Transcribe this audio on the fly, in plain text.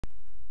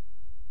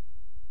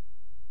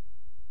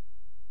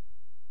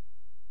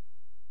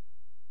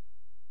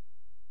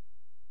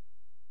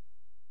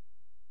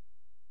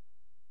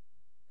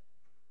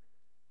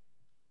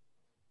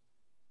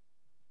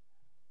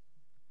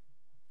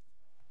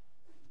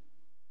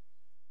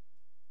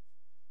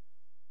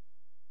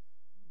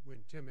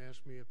Tim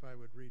asked me if I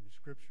would read the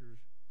scriptures.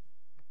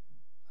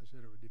 I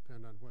said it would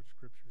depend on what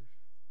scriptures.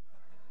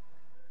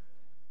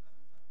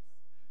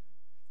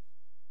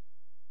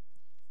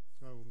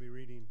 So I will be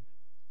reading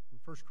from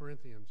 1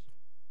 Corinthians.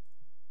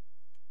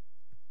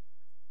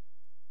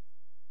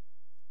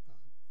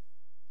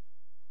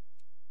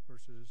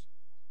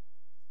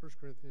 1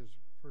 Corinthians,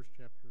 first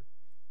chapter,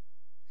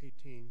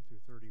 18 through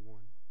 31.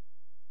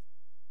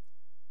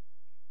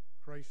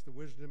 Christ, the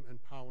wisdom and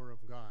power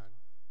of God.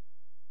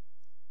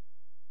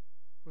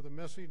 For the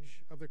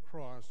message of the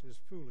cross is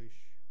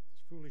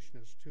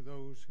foolishness to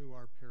those who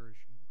are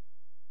perishing.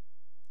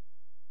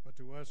 But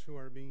to us who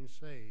are being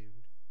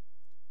saved,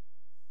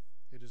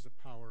 it is the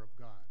power of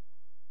God.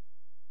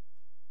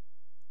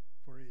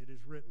 For it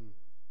is written,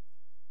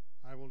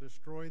 I will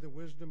destroy the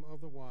wisdom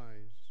of the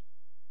wise,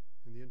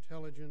 and the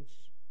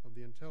intelligence of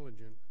the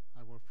intelligent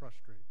I will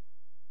frustrate.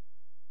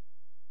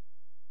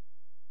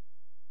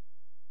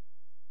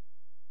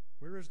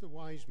 Where is the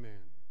wise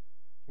man?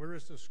 Where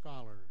is the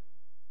scholar?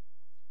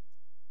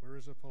 Where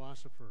is the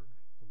philosopher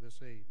of this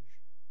age?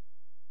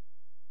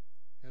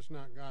 Has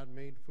not God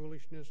made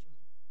foolishness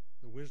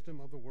the wisdom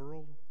of the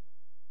world?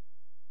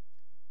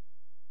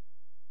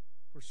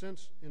 For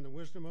since in the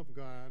wisdom of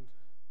God,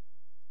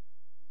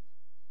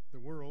 the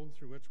world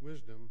through its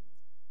wisdom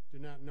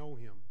did not know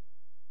him,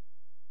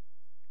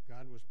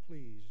 God was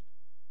pleased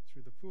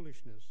through the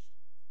foolishness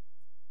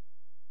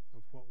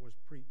of what was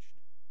preached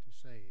to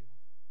save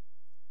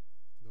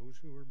those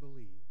who were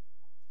believed.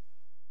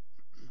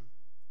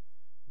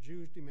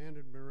 Jews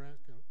demanded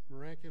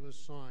miraculous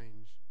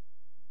signs,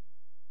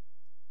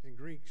 and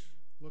Greeks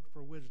looked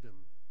for wisdom.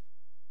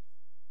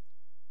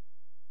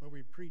 But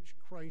we preach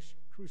Christ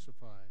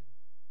crucified,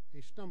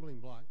 a stumbling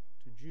block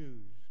to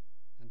Jews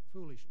and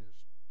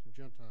foolishness to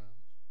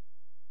Gentiles.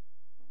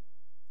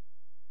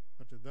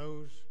 But to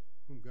those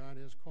whom God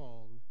has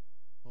called,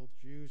 both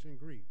Jews and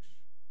Greeks,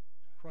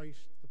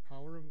 Christ, the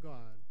power of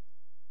God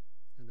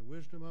and the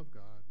wisdom of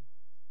God.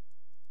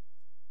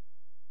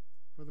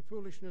 For the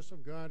foolishness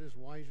of God is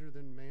wiser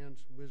than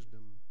man's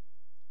wisdom,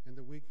 and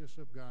the weakness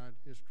of God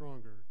is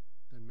stronger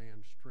than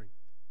man's strength.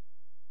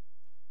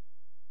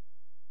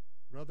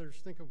 Brothers,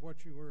 think of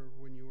what you were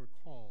when you were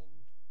called.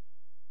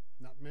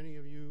 Not many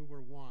of you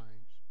were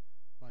wise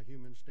by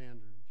human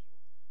standards.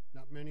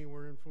 Not many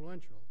were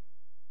influential.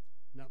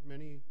 Not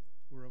many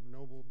were of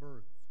noble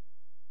birth.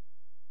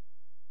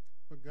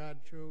 But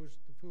God chose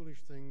the foolish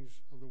things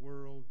of the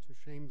world to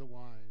shame the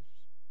wise.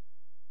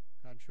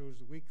 God chose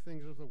the weak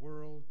things of the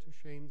world to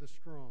shame the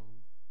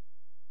strong.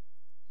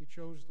 He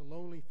chose the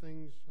lowly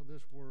things of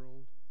this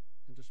world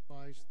and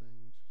despised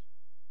things,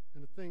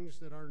 and the things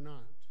that are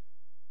not,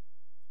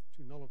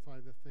 to nullify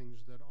the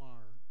things that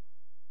are,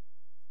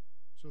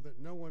 so that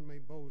no one may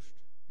boast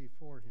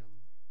before him.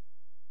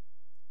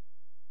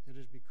 It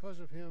is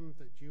because of him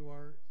that you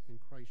are in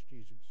Christ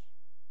Jesus,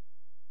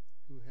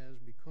 who has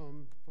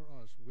become for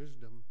us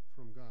wisdom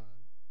from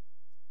God.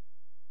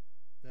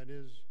 That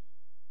is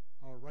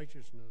our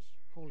righteousness,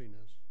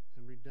 holiness,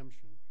 and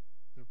redemption.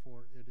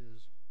 Therefore it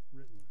is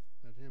written,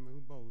 let him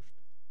who boasts,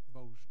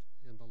 boast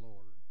in the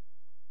Lord.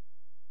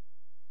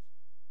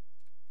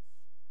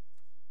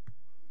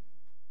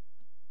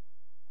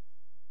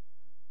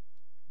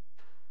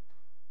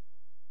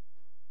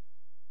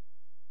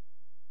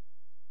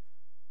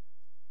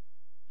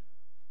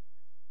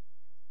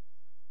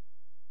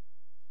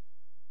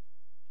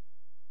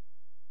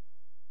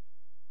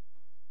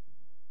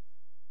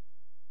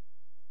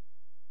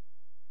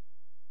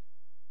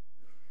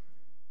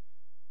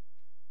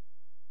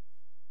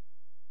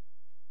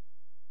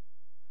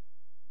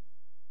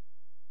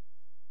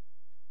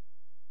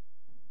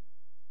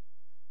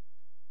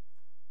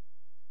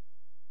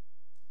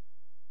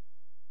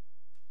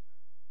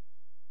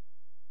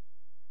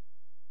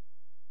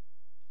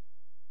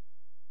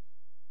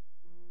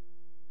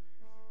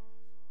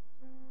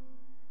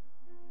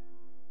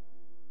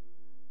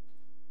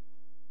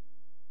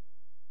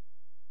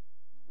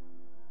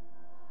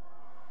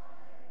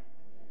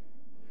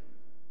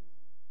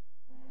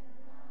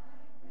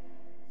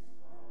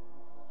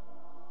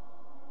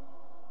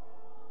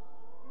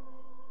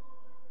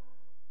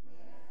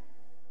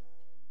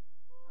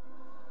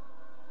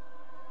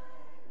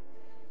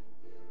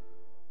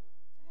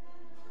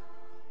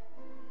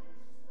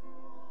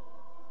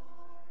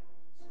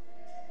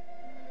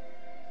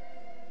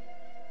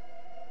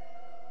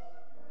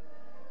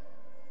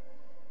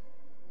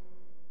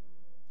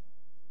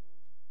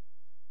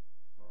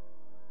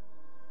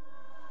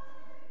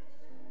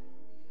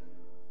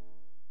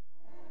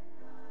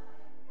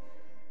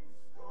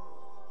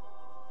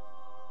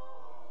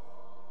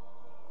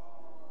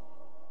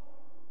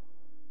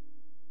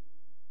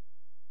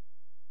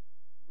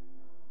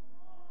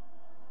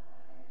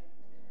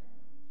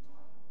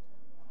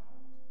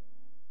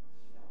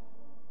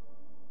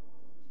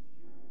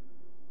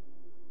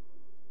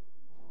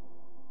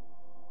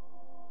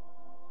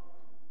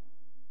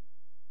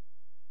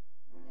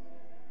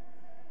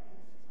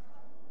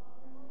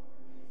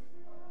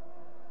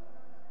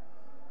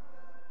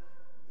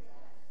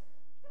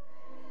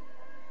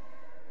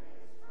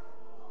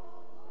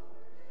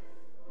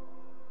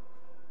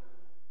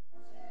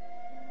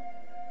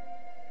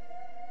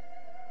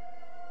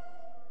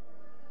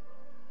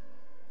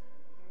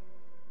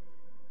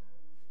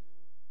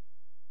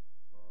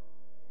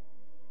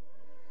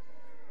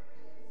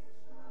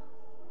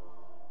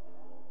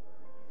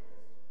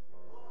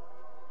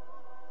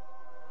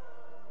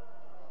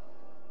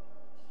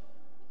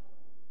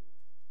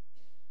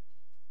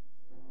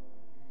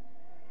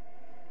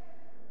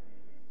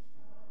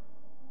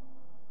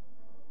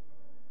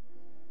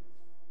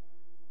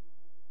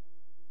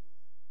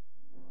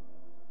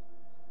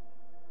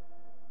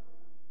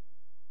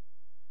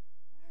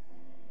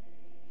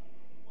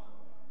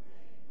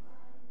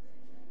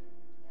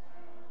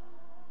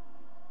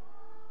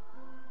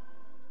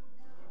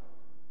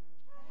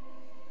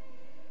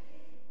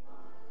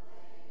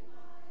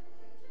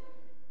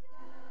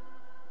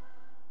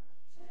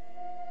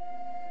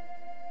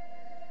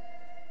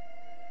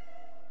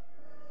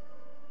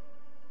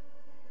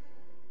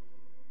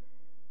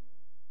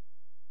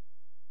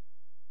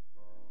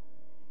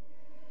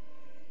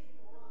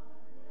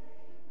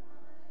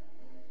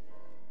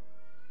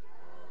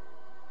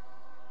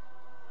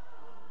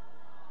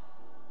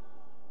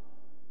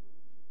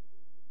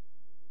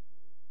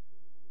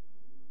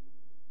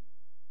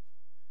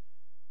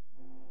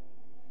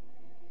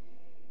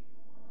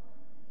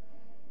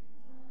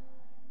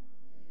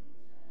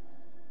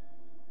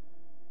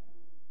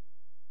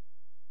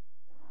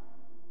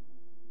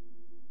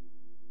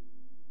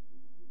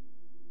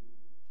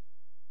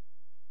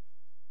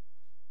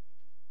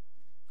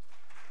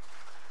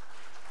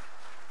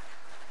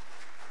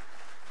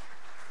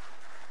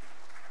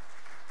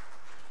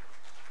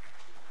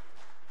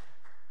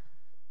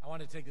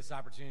 want to take this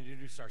opportunity to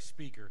introduce our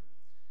speaker,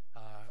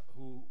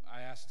 who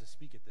I asked to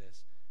speak at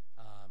this.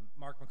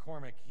 Mark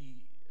McCormick,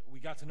 we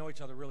got to know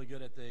each other really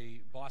good at the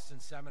Boston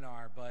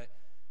seminar, but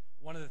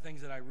one of the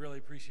things that I really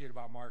appreciate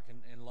about Mark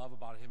and love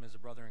about him as a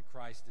brother in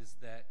Christ is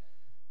that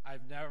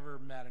I've never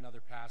met another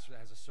pastor that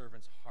has a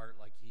servant's heart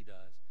like he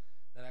does,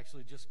 that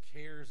actually just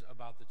cares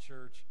about the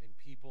church and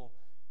people,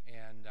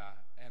 and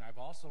I've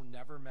also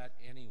never met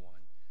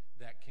anyone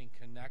that can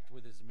connect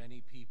with as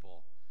many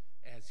people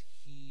as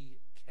he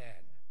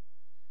can.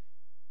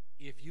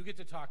 If you get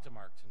to talk to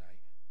Mark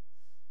tonight,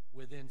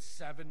 within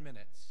 7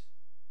 minutes,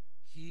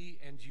 he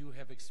and you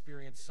have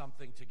experienced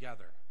something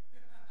together.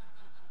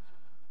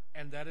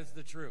 And that is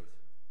the truth.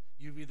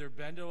 You've either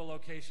been to a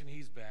location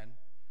he's been,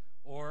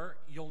 or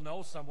you'll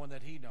know someone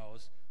that he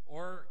knows,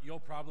 or you'll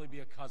probably be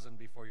a cousin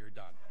before you're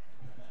done.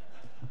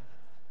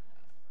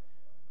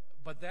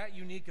 But that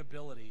unique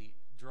ability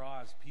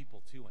draws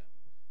people to him,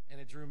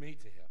 and it drew me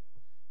to him.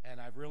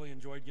 And I've really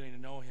enjoyed getting to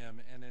know him,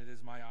 and it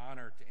is my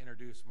honor to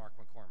introduce Mark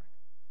McCormick.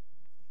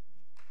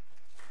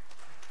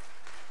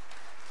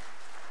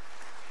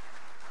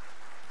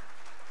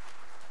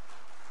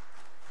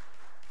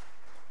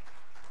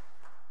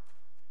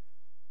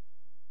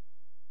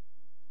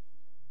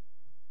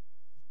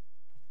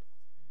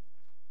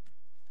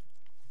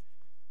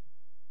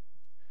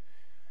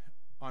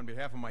 On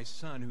behalf of my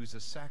son, who's a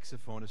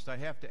saxophonist, I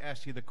have to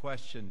ask you the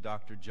question,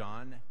 Dr.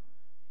 John.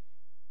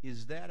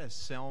 Is that a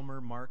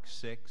Selmer Mark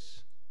VI?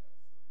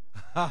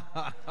 I'll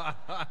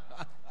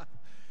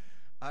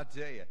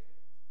tell you,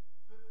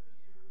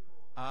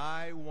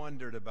 I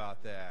wondered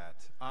about that.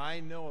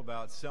 I know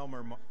about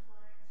Selmer Mark.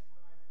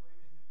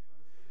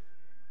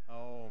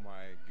 Oh,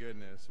 my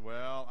goodness.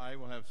 Well, I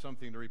will have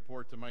something to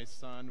report to my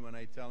son when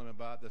I tell him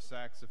about the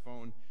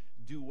saxophone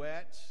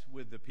duet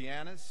with the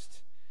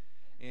pianist.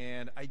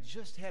 And I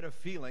just had a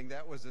feeling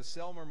that was a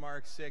Selmer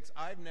Mark VI.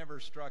 I've never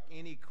struck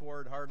any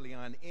chord hardly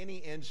on any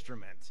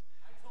instrument.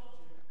 I told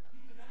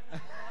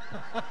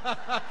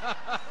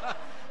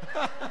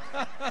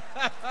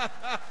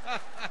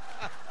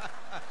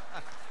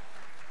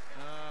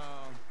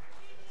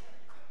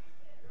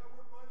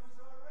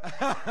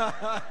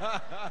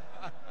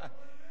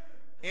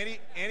you.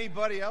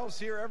 Anybody else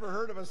here ever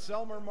heard of a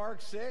Selmer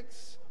Mark VI?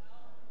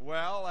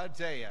 Well, I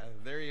tell you,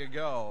 there you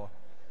go.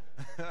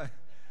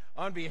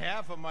 On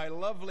behalf of my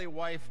lovely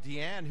wife,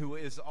 Deanne, who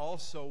is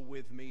also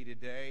with me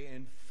today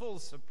in full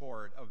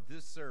support of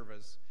this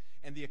service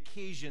and the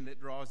occasion that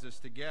draws us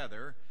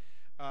together,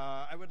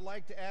 I would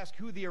like to ask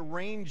who the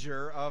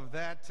arranger of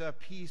that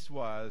piece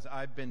was.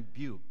 I've been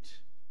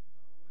buked.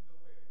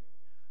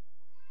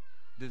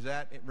 Does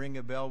that ring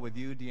a bell with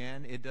you,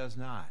 Deanne? It does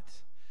not.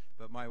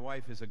 But my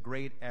wife is a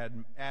great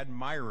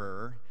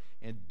admirer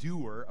and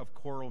doer of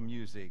choral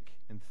music,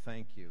 and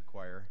thank you,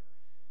 choir.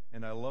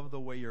 And I love the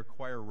way your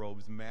choir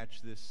robes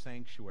match this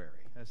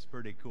sanctuary. That's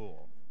pretty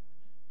cool.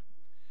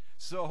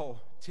 So,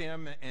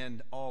 Tim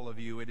and all of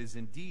you, it is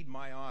indeed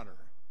my honor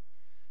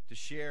to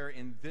share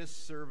in this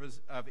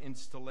service of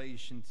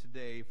installation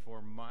today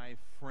for my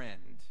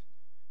friend,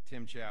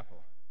 Tim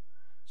Chappell.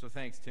 So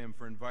thanks, Tim,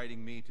 for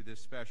inviting me to this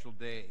special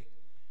day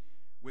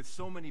with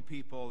so many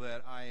people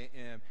that I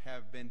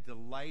have been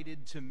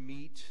delighted to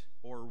meet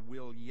or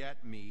will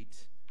yet meet,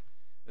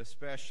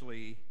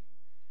 especially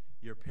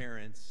your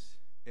parents,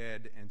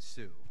 Ed and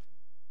Sue,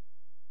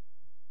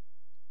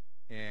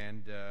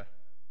 and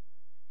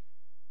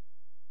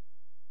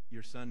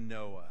your son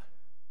Noah,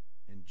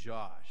 and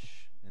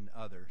Josh, and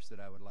others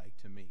that I would like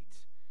to meet.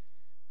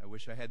 I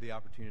wish I had the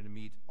opportunity to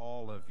meet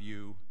all of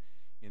you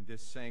in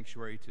this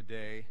sanctuary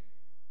today,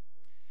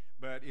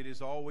 but it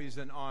is always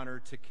an honor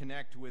to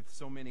connect with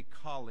so many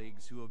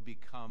colleagues who have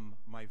become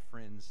my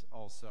friends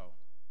also.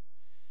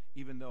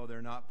 Even though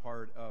they're not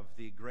part of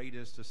the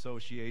greatest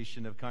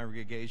association of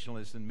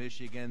Congregationalists in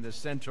Michigan, the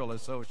Central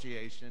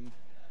Association.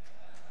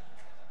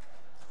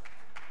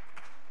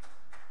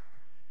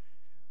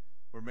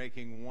 We're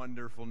making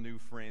wonderful new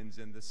friends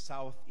in the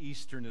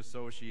Southeastern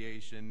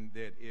Association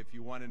that, if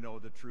you want to know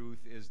the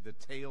truth, is the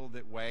tail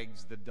that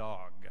wags the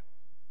dog.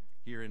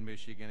 Here in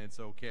Michigan,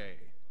 it's okay.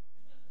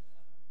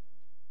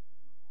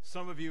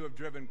 Some of you have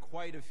driven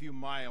quite a few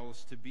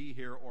miles to be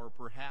here, or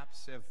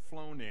perhaps have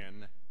flown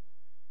in.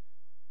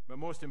 But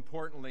most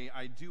importantly,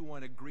 I do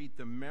want to greet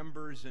the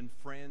members and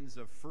friends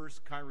of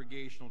First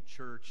Congregational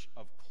Church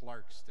of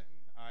Clarkston.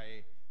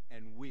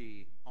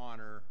 We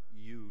honor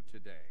you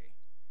today.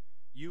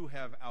 You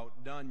have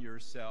outdone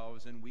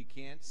yourselves, and we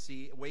can't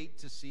wait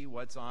to see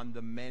what's on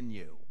the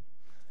menu.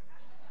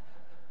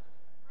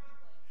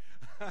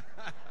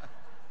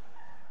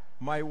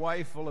 My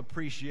wife will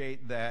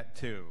appreciate that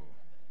too.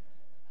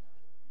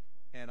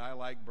 And I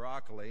like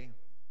broccoli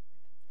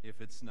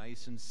if it's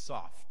nice and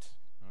soft,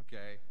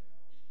 okay?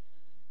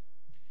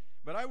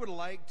 But I would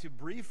like to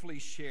briefly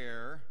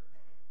share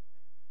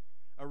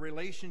a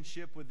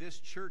relationship with this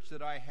church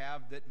that I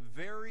have that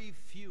very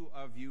few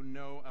of you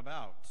know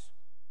about.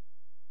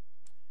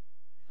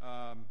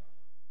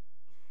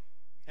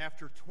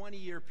 After a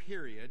 20-year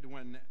period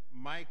when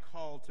my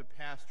call to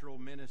pastoral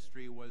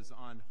ministry was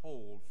on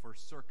hold for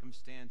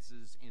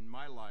circumstances in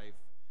my life,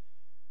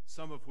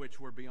 some of which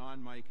were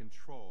beyond my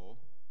control,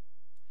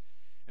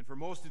 and for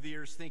most of the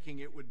years thinking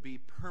it would be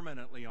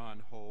permanently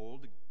on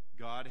hold,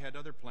 God had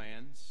other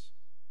plans,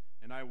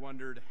 and I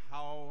wondered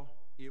how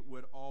it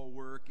would all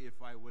work if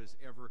I was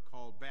ever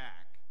called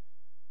back.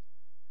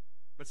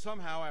 But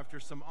somehow,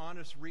 after some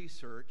honest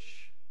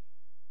research,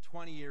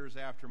 20 years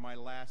after my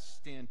last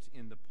stint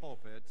in the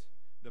pulpit,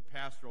 the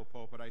pastoral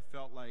pulpit, I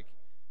felt like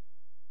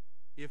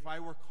if I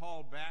were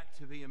called back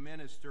to be a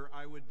minister,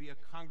 I would be a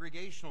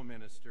congregational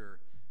minister.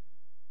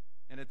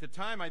 And at the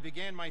time I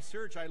began my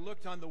search, I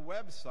looked on the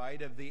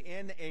website of the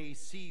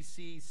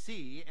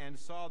NACCC and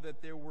saw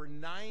that there were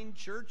 9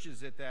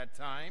 churches at that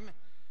time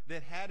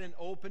that had an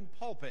open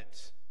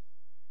pulpit.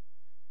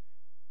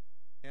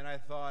 And I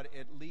thought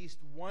at least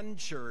one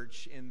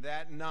church in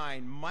that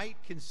 9 might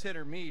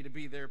consider me to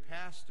be their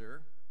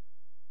pastor.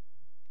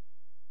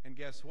 And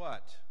guess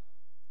what?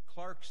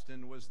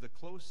 Clarkston was the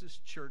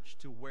closest church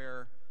to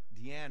where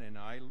Deanne and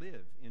I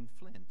live, in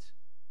Flint.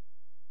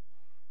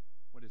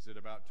 What is it,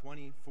 about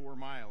 24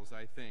 miles,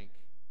 I think.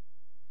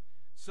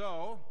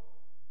 So,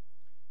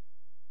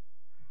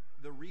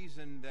 the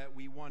reason that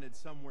we wanted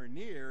somewhere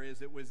near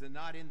is it was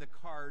not in the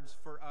cards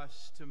for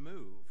us to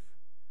move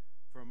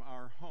from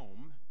our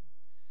home.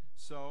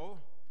 So,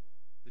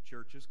 the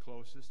churches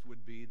closest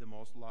would be the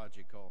most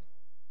logical.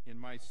 In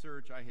my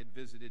search, I had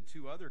visited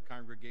 2 other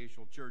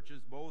congregational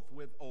churches, both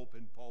with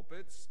open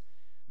pulpits.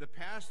 The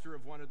pastor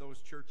of one of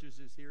those churches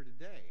is here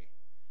today,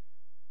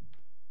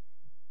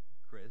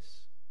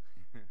 Chris.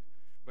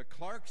 But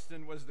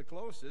Clarkston was the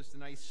closest,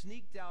 and I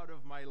sneaked out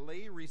of my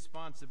lay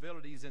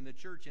responsibilities in the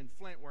church in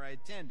Flint where I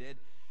attended,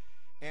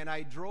 and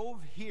I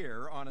drove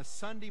here on a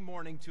Sunday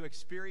morning to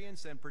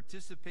experience and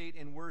participate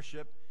in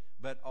worship,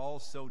 but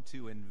also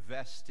to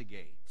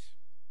investigate.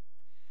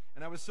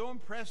 And I was so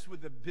impressed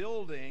with the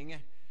building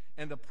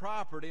and the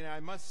property, and I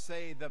must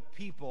say the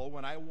people,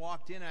 when I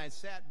walked in, I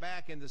sat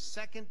back in the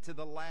second to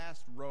the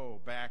last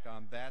row back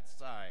on that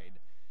side.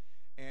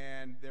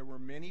 And there were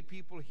many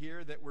people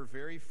here that were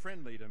very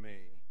friendly to me.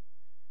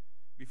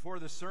 Before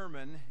the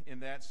sermon in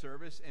that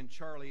service, and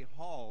Charlie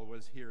Hall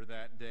was here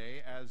that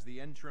day as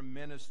the interim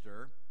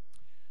minister,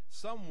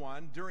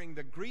 someone during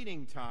the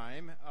greeting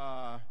time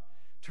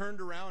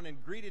turned around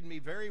and greeted me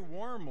very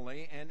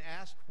warmly and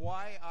asked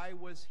why I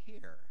was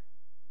here.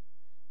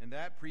 And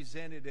that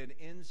presented an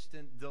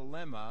instant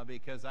dilemma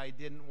because I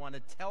didn't want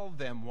to tell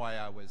them why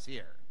I was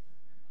here.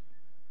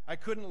 I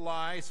couldn't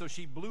lie, so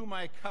she blew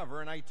my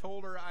cover, and I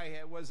told her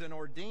I was an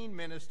ordained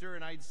minister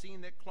and I'd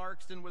seen that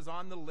Clarkston was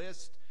on the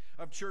list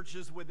of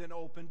churches with an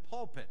open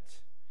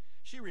pulpit.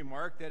 She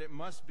remarked that it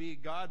must be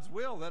God's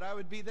will that I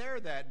would be there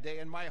that day,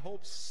 and my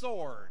hopes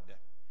soared.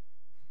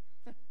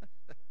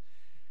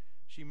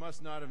 She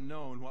must not have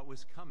known what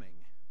was coming.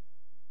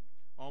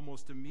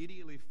 Almost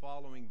immediately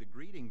following the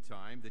greeting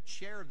time, the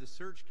chair of the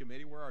search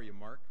committee, where are you,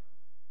 Mark?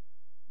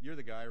 You're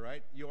the guy,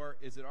 right?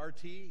 Is it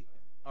RT?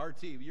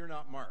 RT, you're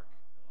not Mark.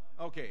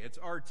 Okay, it's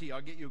RT.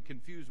 I'll get you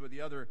confused with the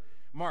other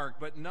Mark,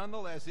 but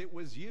nonetheless, it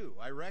was you.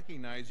 I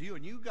recognize you,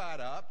 and you got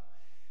up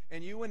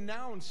and you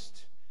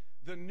announced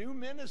the new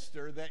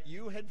minister that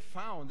you had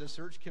found, the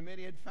search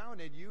committee had found,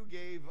 and you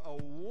gave a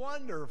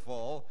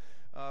wonderful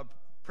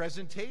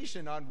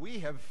presentation on we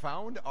have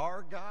found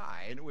our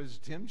guy, and it was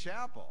Tim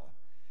Chappell.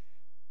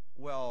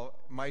 Well,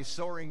 my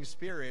soaring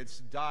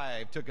spirits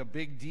took a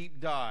big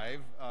deep dive.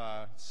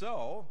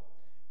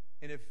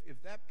 And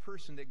if that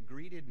person that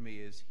greeted me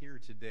is here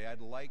today,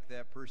 I'd like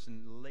that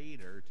person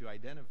later to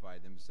identify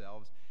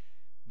themselves.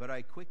 But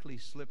I quickly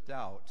slipped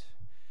out,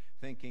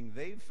 thinking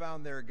they've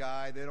found their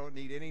guy, they don't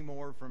need any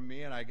more from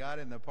me, and I got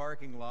in the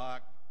parking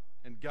lot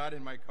and got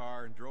in my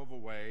car and drove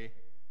away.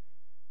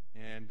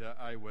 And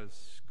I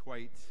was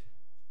quite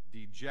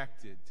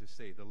dejected, to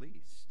say the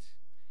least.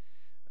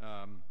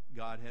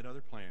 God had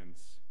other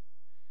plans.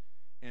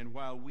 And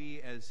while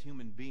we as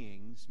human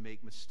beings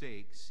make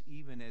mistakes,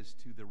 even as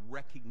to the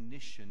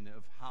recognition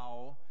of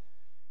how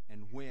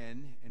and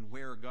when and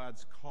where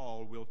God's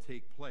call will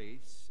take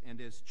place, and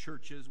as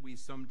churches we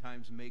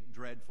sometimes make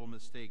dreadful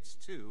mistakes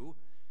too,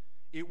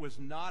 it was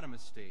not a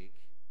mistake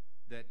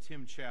that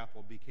Tim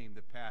Chappell became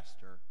the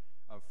pastor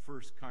of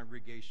First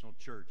Congregational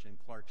Church in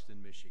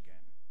Clarkston, Michigan.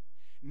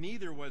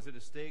 Neither was it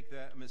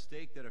a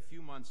mistake that a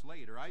few months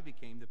later I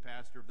became the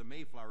pastor of the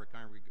Mayflower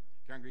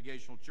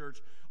Congregational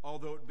Church,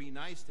 although it would be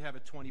nice to have a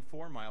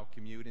 24-mile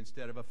commute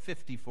instead of a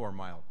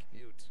 54-mile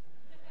commute.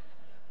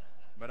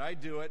 But I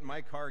do it, my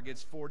car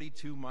gets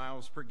 42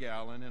 miles per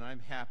gallon, and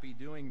I'm happy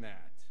doing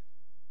that.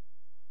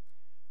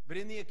 But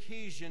in the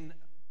occasion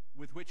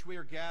with which we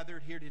are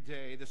gathered here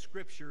today, the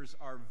scriptures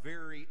are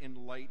very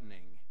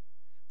enlightening.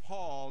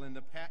 Paul, in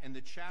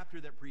the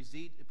chapter that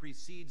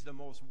precedes the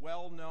most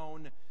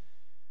well-known,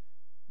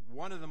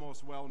 one of the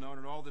most well-known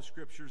in all the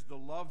scriptures, the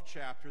love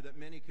chapter that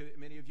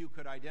many of you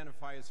could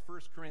identify as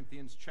 1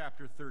 Corinthians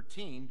chapter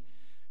 13.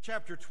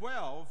 Chapter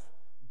 12,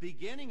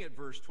 beginning at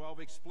verse 12,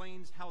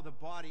 explains how the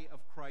body of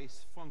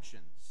Christ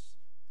functions.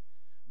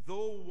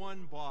 though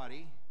one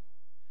body,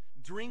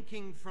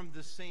 drinking from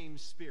the same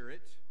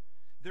Spirit,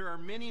 there are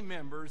many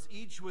members,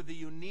 each with a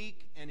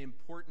unique and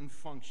important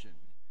function.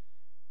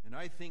 And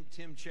I think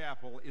Tim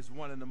Chappell is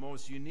one of the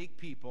most unique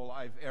people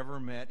I've ever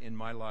met in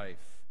my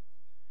life.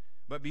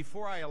 But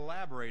before I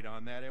elaborate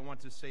on that, I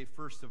want to say,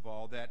 first of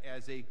all, that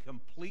as a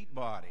complete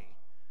body,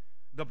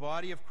 the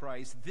body of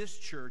Christ, this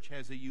church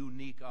has a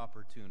unique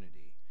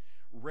opportunity.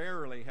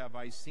 Rarely have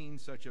I seen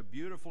such a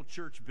beautiful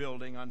church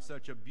building on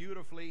such a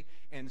beautifully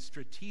and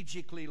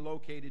strategically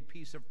located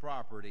piece of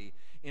property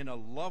in a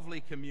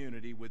lovely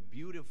community with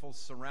beautiful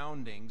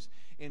surroundings,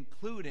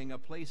 including a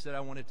place that I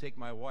want to take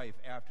my wife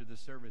after the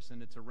service,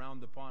 and it's around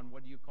the pond.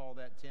 What do you call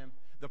that, Tim?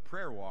 The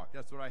prayer walk.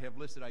 That's what I have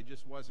listed. I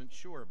just wasn't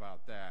sure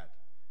about that.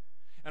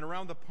 And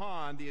around the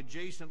pond, the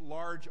adjacent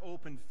large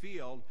open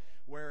field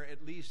where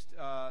at least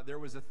there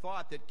was a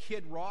thought that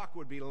Kid Rock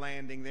would be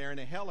landing there in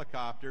a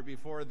helicopter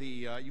before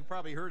the, you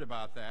probably heard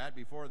about that,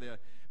 before the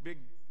big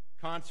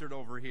concert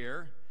over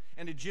here,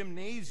 and a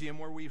gymnasium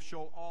where we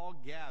shall all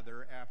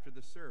gather after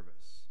the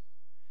service.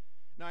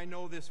 Now, I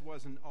know this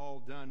wasn't all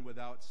done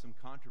without some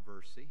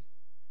controversy,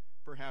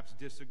 perhaps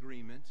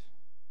disagreement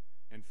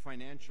and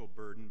financial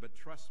burden, but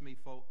trust me,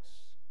 folks,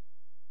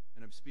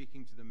 and I'm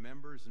speaking to the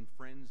members and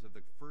friends of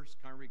the First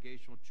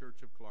Congregational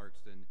Church of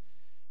Clarkston,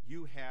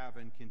 you have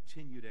and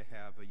continue to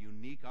have a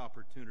unique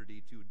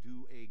opportunity to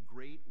do a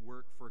great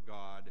work for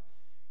God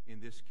in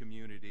this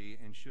community,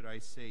 and should I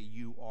say,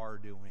 you are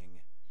doing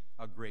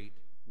a great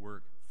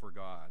work for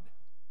God.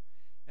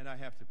 And I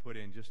have to put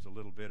in just a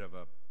little bit of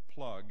a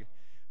plug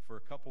for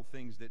a couple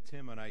things that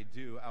Tim and I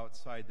do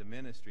outside the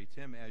ministry.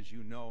 Tim, as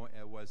you know,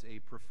 was a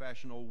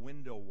professional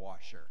window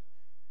washer.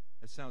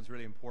 That sounds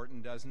really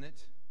important, doesn't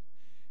it?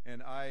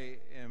 And I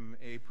am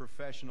a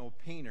professional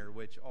painter,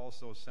 which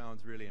also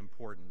sounds really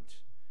important.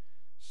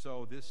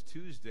 So this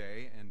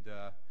Tuesday, and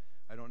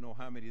I don't know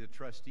how many of the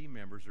trustee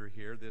members are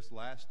here, this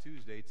last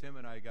Tuesday, Tim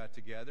and I got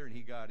together, and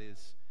he got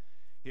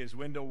his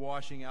window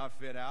washing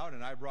outfit out,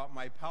 and I brought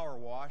my power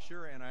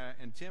washer,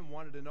 and Tim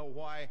wanted to know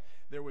why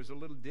there was a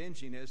little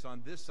dinginess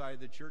on this side of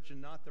the church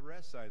and not the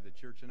rest side of the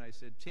church. And I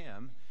said,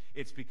 Tim,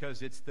 it's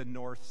because it's the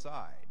north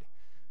side.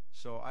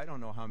 So I don't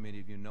know how many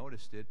of you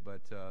noticed it,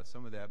 but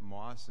some of that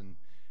moss and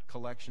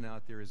collection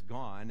out there is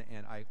gone,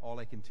 and all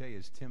I can tell you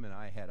is Tim and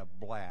I had a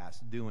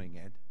blast doing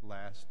it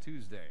last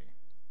Tuesday.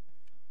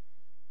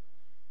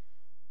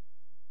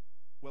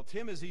 Well,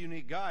 Tim is a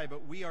unique guy,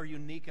 but we are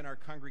unique in our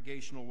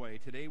congregational way.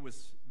 Today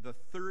was the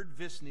third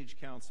Vicinage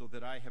Council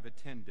that I have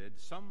attended.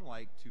 Some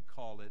like to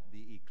call it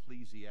the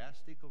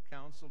Ecclesiastical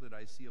Council. Did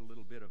I see a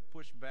little bit of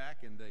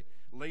pushback in the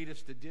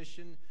latest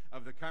edition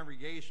of the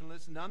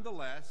Congregationalists?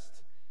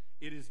 Nonetheless,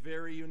 it is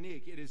very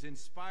unique. It is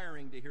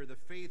inspiring to hear the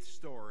faith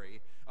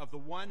story of the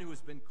one who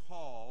has been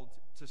called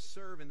to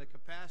serve in the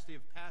capacity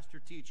of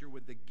pastor-teacher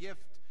with the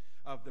gift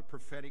of the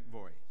prophetic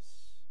voice.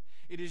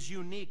 It is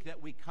unique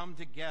that we come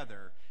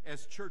together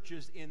as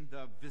churches in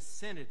the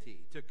vicinity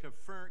to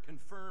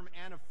confirm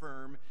and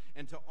affirm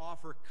and to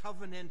offer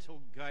covenantal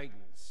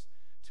guidance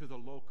to the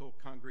local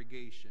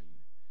congregation.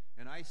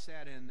 And I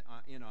sat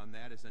in on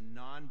that as a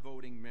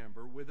non-voting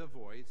member with a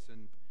voice,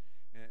 and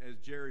as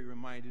Jerry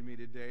reminded me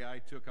today, I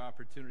took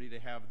opportunity to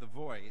have the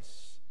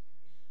voice,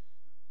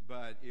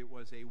 but it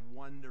was a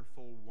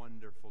wonderful,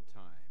 wonderful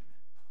time.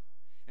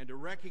 And to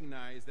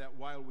recognize that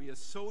while we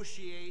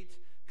associate,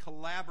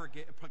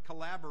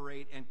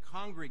 collaborate, and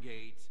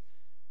congregate,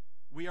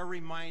 we are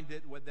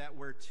reminded that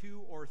where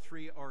two or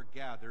three are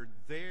gathered,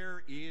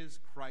 there is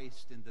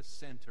Christ in the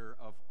center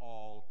of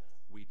all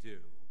we do.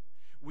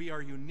 We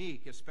are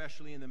unique,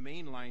 especially in the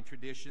mainline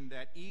tradition,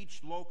 that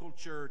each local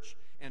church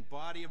and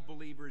body of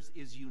believers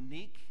is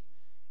unique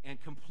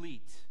and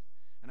complete.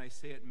 And I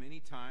say it many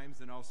times,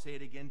 and I'll say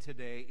it again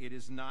today, it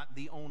is not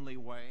the only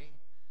way,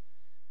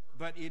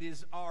 but it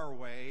is our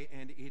way,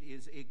 and it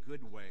is a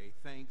good way.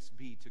 Thanks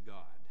be to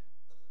God.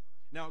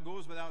 Now, it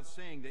goes without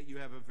saying that you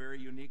have a very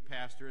unique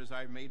pastor, as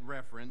I made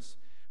reference,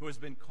 who has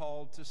been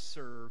called to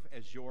serve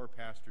as your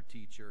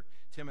pastor-teacher.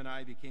 Tim and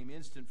I became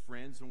instant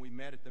friends when we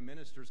met at the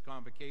Ministers'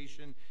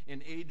 Convocation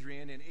in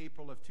Adrian in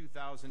April of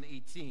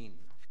 2018.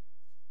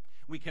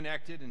 We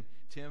connected, and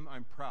Tim,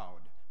 I'm proud,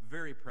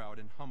 very proud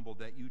and humbled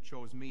that you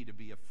chose me to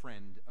be a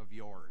friend of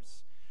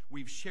yours.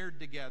 We've shared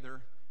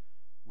together,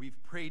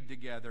 we've prayed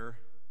together,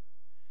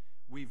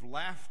 we've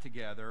laughed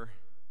together,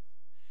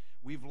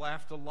 we've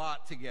laughed a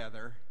lot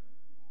together,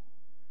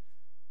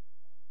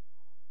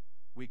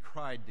 we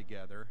cried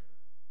together,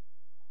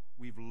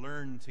 we've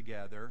learned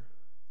together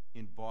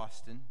in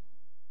Boston,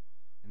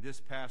 and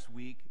this past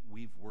week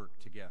we've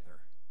worked together.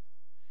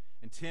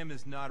 And Tim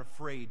is not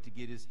afraid to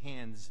get his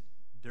hands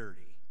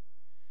dirty.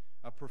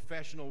 A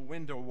professional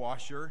window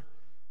washer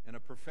and a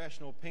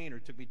professional painter.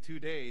 It took me 2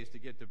 days to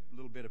get the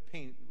little bit of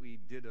paint. We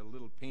did a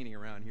little painting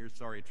around here.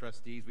 Sorry,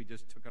 trustees, we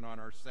just took it on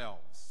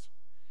ourselves.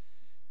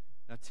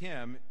 Now,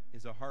 Tim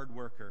is a hard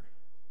worker,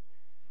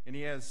 and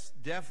he has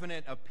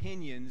definite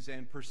opinions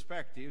and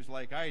perspectives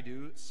like I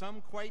do,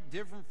 some quite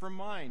different from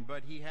mine,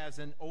 but he has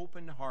an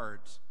open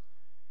heart.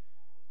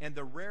 And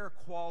the rare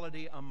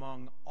quality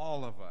among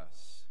all of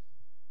us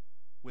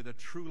with a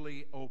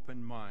truly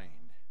open mind.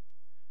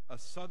 A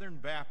Southern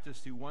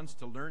Baptist who wants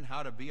to learn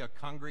how to be a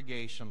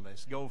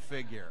Congregationalist. Go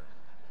figure.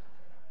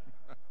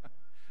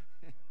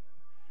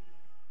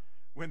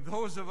 When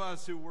those of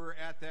us who were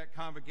at that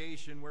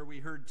convocation where we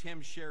heard Tim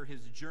share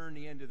his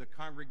journey into the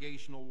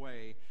congregational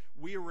way,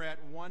 we were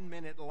at 1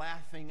 minute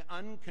laughing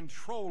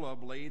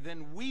uncontrollably,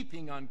 then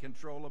weeping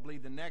uncontrollably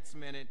the next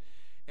minute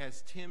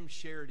as Tim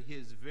shared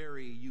his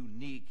very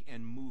unique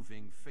and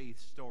moving faith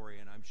story.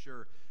 And I'm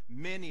sure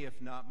many,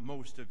 if not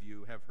most of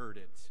you, have heard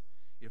it.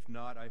 If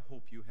not, I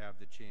hope you have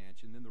the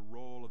chance. And then the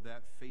role of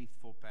that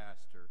faithful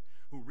pastor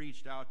who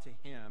reached out to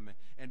him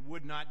and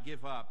would not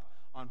give up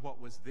on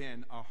what was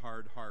then a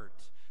hard heart.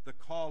 The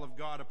call of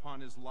God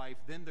upon his life,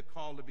 then the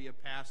call to be a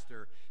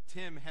pastor.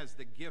 Tim has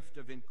the gift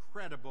of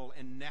incredible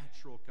and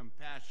natural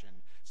compassion,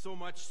 so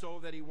much so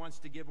that he wants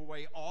to give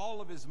away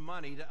all of his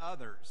money to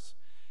others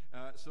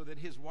so that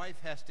his wife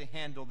has to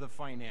handle the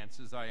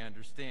finances, I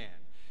understand.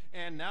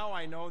 And now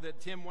I know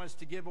that Tim wants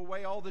to give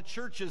away all the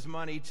church's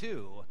money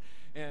too.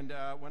 And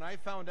when I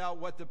found out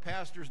what the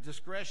pastor's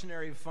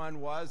discretionary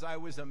fund was, I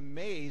was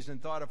amazed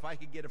and thought if I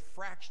could get a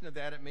fraction of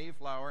that at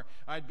Mayflower,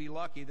 I'd be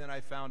lucky. Then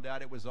I found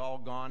out it was all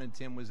gone and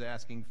Tim was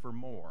asking for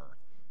more.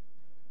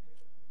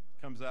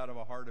 Comes out of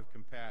a heart of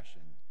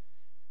compassion.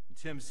 And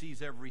Tim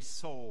sees every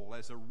soul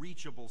as a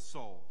reachable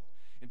soul.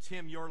 And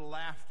Tim, your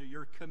laughter,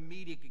 your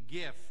comedic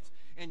gift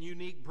and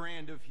unique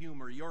brand of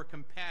humor, your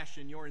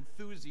compassion, your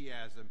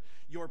enthusiasm,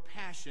 your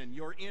passion,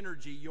 your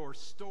energy, your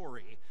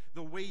story,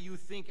 the way you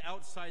think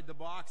outside the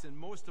box, and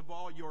most of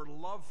all, your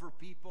love for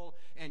people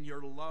and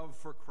your love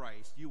for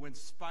Christ. You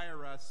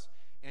inspire us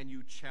and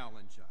you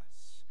challenge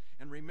us.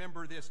 And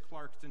remember this,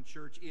 Clarkston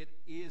Church, it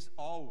is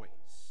always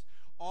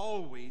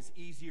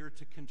easier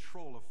to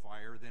control a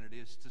fire than it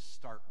is to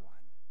start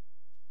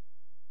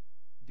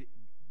one.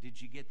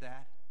 Did you get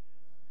that?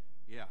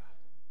 Yeah.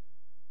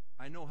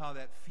 I know how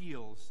that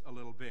feels a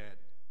little bit.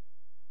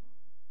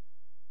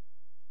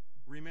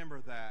 Remember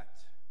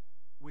that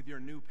with your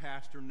new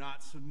pastor,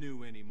 not so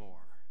new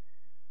anymore.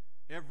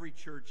 Every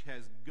church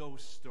has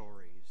ghost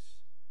stories.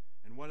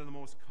 And one of the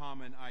most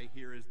common I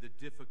hear is the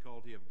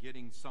difficulty of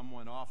getting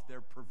someone off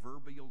their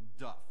proverbial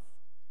duff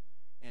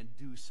and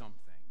do something.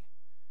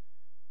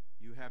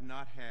 You have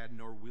not had,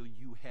 nor will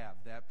you have,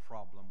 that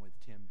problem with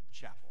Tim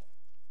Chappell.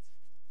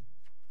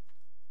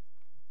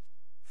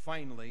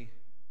 Finally,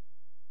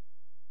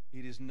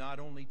 it is not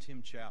only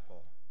Tim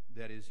Chappell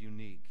that is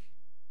unique.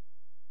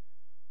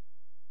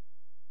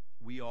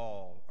 We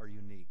all are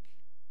unique.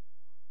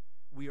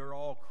 We are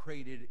all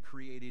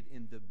created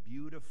in the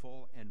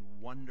beautiful and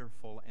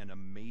wonderful and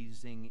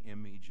amazing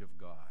image of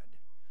God.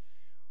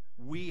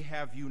 We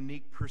have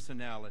unique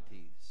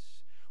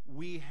personalities.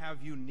 We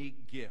have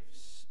unique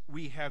gifts.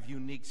 We have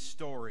unique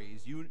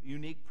stories,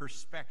 unique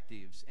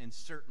perspectives, and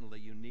certainly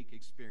unique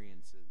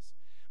experiences.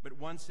 But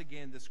once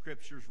again, the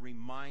scriptures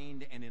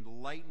remind and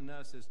enlighten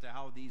us as to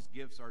how these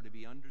gifts are to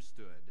be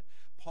understood.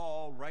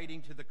 Paul,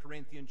 writing to the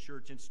Corinthian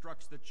church,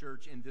 instructs the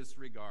church in this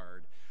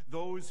regard.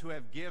 Those who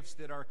have gifts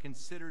that are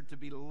considered to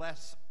be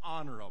less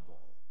honorable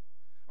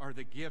are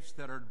the gifts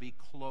that are to be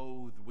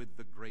clothed with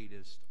the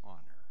greatest honor.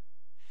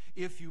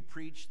 If you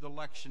preach the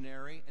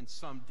lectionary, and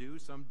some do,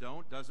 some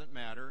don't, doesn't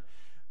matter,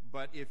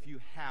 but if you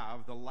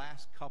have, the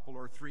last couple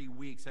or 3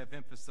 weeks have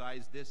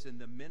emphasized this in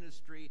the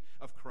ministry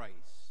of Christ.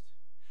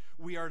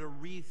 We are to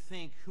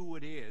rethink who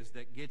it is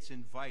that gets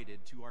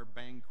invited to our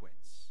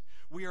banquets.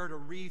 We are to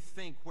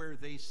rethink where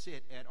they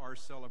sit at our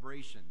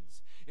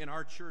celebrations. In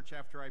our church,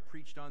 after I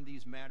preached on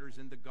these matters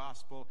in the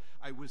gospel,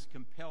 I was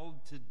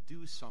compelled to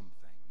do something.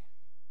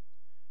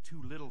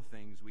 2 little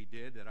things we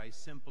did that I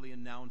simply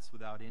announced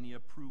without any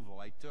approval.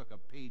 I took a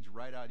page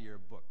right out of your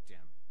book, Tim.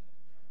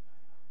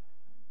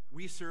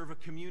 We serve a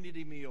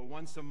community meal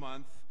once a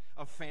month,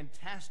 a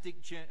fantastic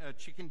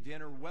chicken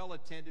dinner, well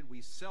attended.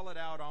 We sell it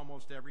out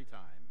almost every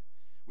time.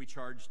 We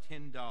charge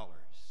 $10,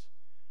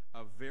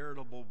 a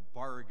veritable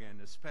bargain,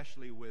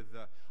 especially with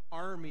the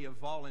army of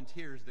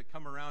volunteers that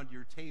come around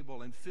your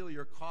table and fill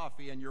your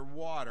coffee and your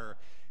water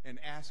and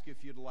ask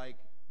if you'd like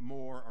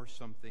more or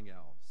something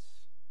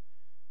else.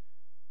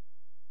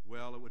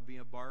 Well, it would be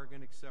a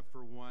bargain except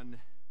for one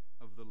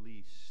of the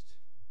least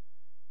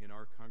in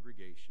our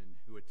congregation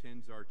who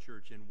attends our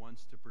church and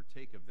wants to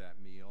partake of that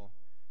meal,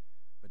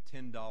 but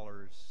 $10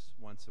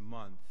 once a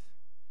month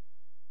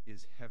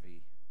is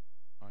heavy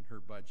on her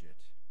budget.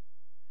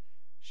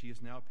 She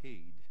is now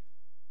paid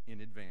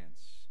in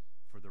advance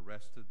for the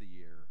rest of the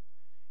year.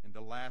 And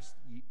the last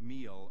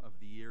meal of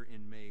the year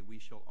in May, we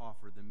shall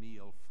offer the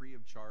meal free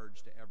of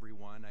charge to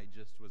everyone. I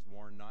just was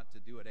warned not to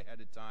do it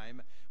ahead of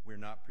time. We're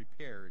not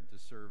prepared to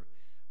serve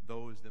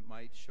those that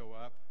might show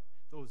up.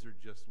 Those are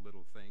just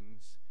little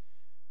things.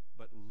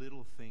 But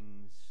little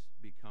things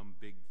become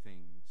big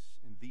things.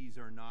 And these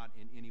are not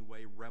in any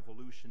way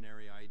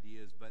revolutionary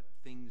ideas, but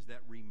things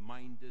that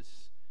remind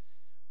us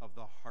of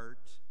the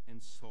heart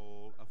and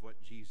soul of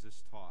what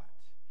Jesus taught.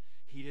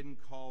 He didn't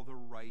call the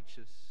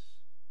righteous,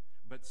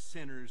 but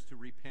sinners to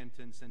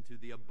repentance and to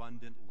the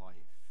abundant life.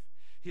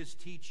 His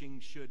teaching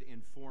should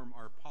inform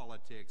our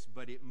politics,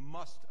 but it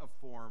must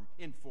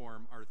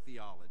inform our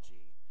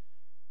theology.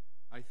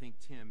 I think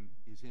Tim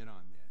is in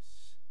on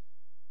this.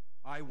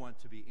 I want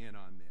to be in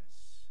on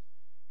this.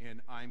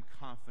 And I'm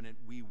confident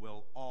we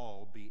will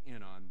all be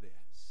in on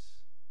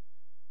this.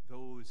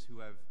 Those who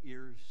have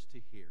ears to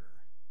hear,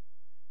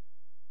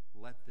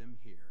 let them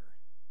hear.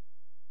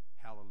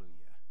 Hallelujah.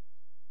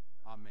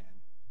 Amen.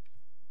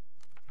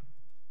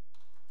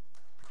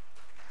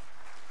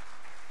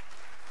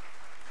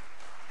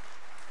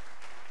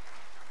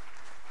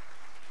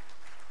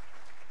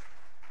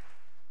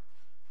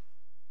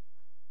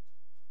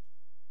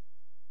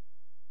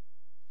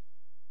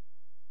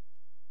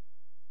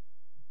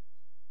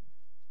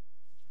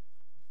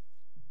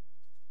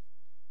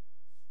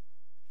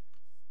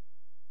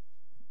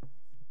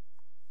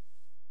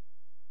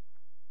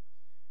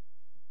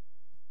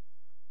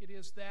 It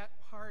is that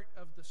part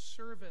of the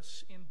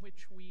service in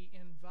which we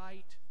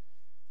invite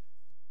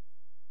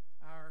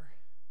our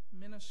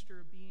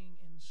minister being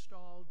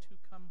installed to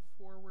come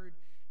forward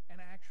and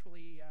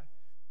actually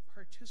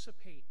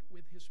participate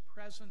with his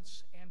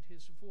presence and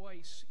his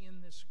voice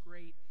in this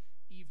great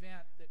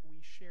event that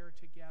we share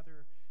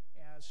together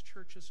as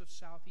churches of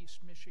Southeast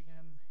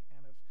Michigan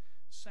and of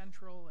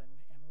Central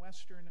and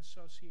Western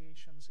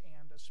associations,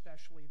 and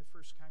especially the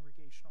First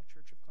Congregational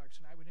Church of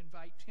Clarkston. I would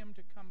invite Tim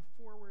to come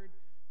forward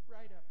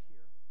right up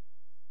here.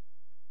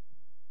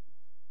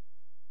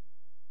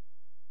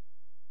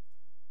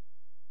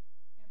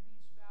 And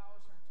these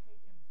vows are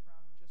taken from,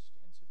 just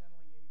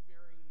incidentally, a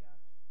very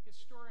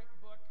historic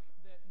book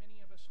that many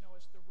of us know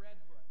as the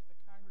Red Book, the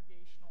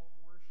Congregational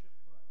Worship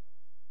Book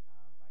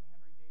by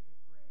Henry David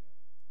Gray.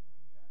 And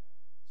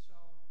so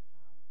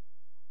we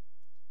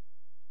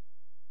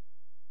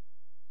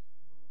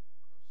will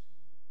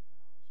proceed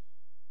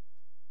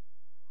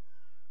with the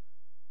vows.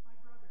 My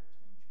brother,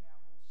 Tim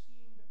Chappell,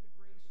 seeing that the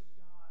grace of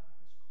God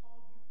has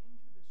called you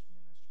into this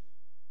ministry,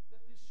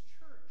 that this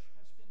church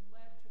has been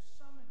led to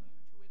summon you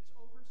to its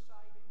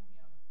oversight in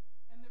him,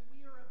 and that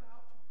we are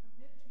about to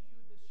commit to you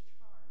this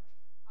charge,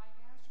 I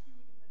ask you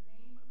in the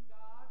name of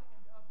God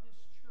and of this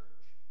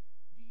church,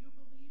 do you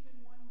believe in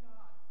one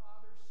God,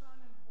 Father, Son,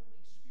 and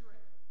Holy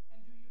Spirit, and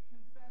do you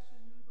confess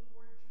anew the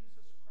Lord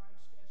Jesus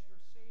Christ as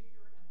your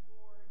Savior and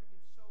Lord?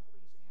 If so,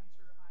 please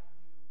answer, I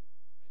do.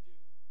 I do.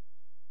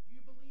 Do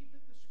you believe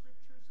that the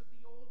scriptures of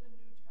the Old and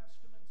New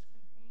Testaments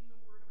contain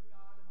the Word of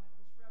God and that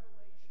his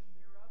revelation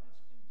thereof is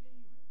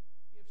continuing?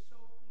 If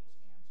so, please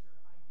answer,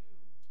 I do.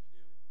 I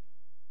do.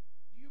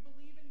 Do you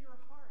believe in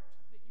your heart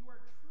that you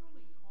are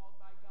truly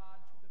called by God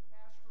to the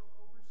pastoral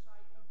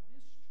oversight of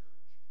this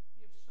church?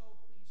 If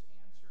so, please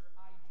answer,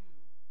 I do.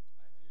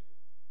 I do.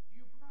 Do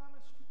you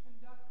promise to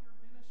conduct your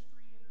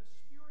ministry in the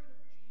Spirit of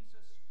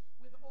Jesus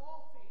with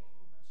all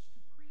faithfulness, to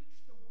preach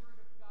the Word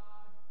of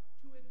God,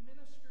 to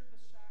administer the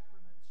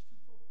sacraments, to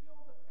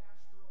fulfill the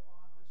pastoral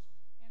office,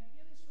 and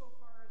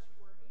insofar as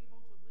you are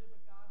able to live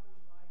a godly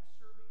life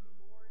serving the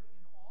Lord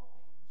in all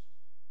things?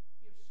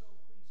 If so,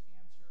 please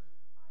answer,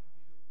 I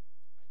do.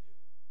 I do.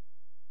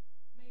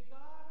 May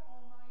God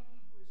Almighty,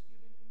 who has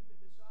given you the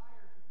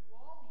desire to do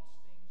all these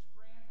things,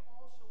 grant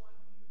also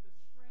unto you the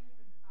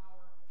strength and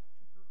power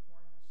to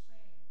perform the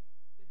same,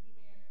 that he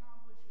may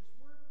accomplish his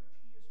work which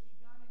he has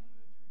begun in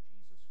you through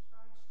Jesus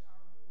Christ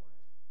our Lord.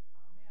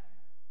 Amen.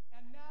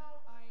 And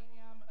now I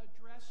am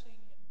addressing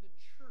the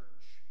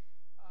church,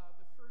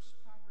 the First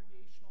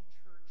Congregational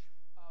Church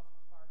of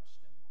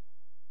Clarkston.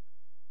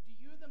 Do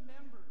you, the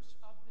members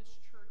of this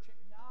church,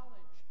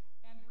 acknowledge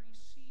and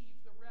receive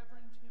the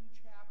Reverend Tim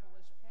Chappell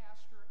as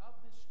pastor of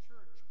this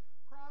church,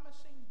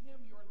 promising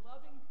him your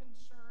loving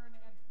concern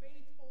and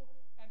faithful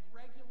and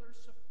regular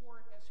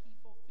support as he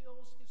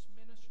fulfills his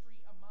ministry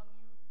among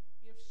you?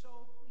 If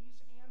so,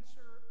 please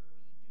answer,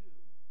 we do.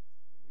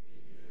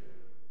 We do.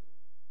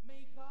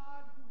 May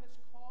God, who has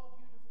called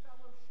you to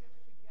fellowship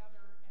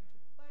together and to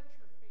pledge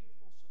your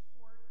faithful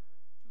support,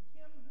 to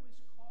him who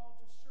is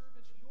called to serve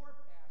as your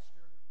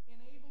pastor,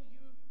 enable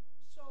you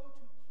so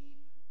to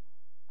keep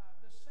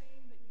the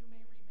same, that you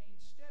may remain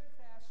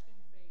steadfast in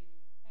faith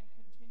and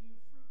continue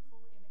fruitful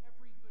in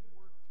every good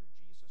work through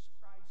Jesus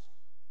Christ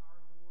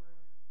our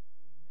Lord.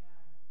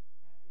 Amen.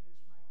 And it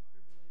is my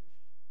privilege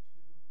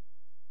to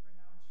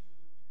pronounce you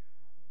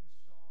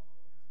installed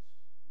as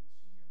the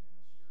senior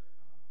minister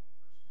of the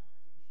First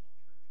Congregational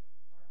Church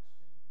of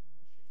Clarkston,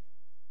 Michigan.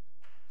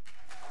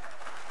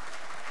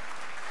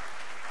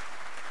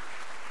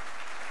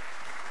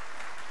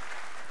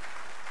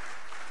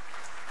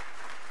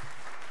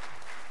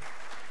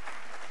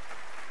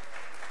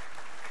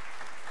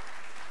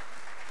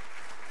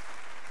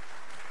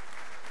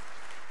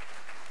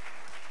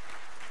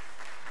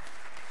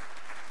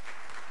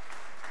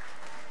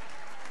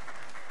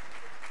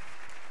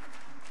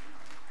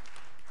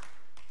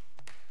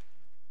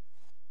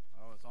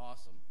 Oh, it's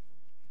awesome.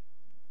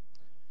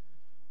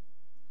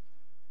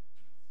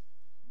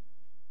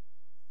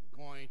 I'm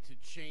going to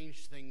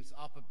change things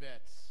up a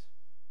bit,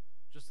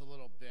 just a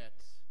little bit.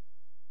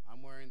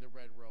 I'm wearing the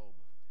red robe.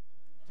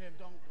 Tim,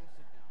 don't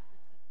sit down.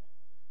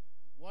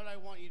 What I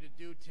want you to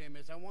do, Tim,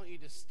 is I want you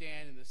to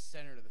stand in the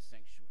center of the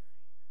sanctuary.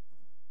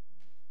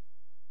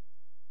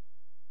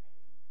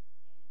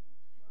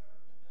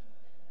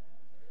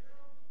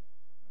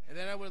 And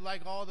then I would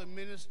like all the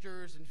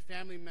ministers and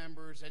family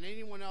members and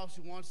anyone else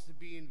who wants to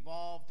be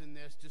involved in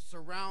this to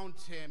surround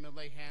Tim and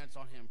lay hands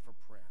on him for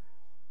prayer.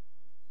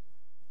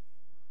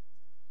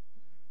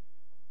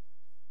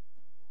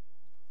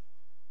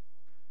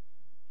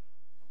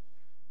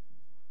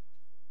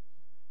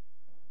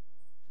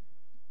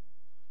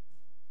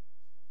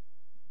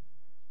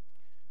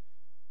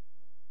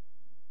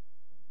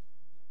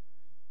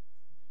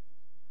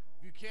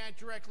 If you can't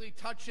directly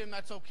touch him,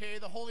 that's okay.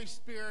 The Holy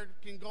Spirit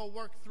can go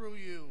work through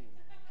you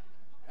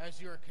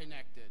as you're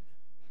connected.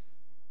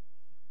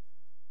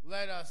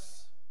 Let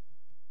us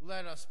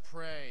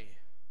pray.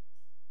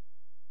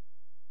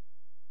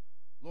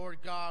 Lord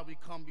God, we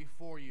come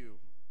before you.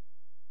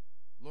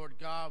 Lord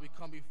God, we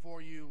come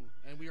before you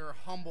and we are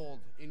humbled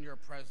in your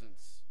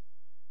presence.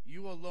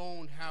 You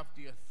alone have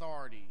the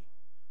authority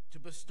to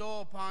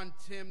bestow upon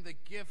Tim the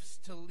gifts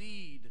to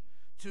lead,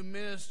 to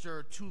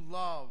minister, to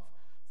love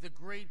the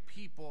great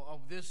people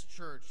of this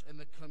church and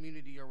the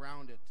community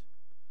around it.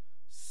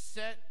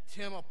 Set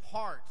Tim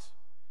apart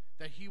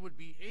that he would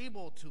be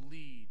able to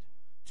lead,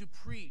 to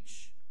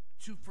preach,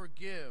 to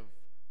forgive,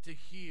 to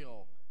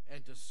heal,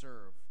 and to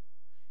serve.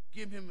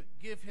 Give him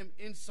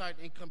insight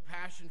and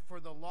compassion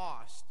for the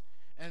lost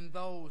and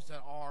those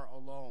that are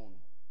alone.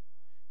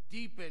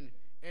 Deepen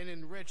and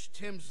enrich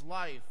Tim's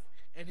life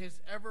and his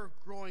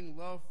ever-growing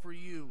love for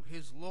you,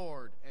 his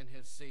Lord and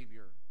his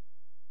Savior.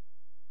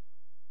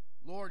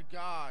 Lord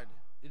God,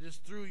 it is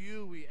through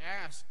you we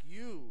ask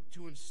you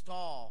to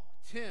install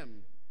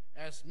Tim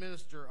as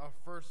minister of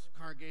First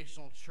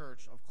Congregational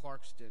Church of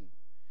Clarkston.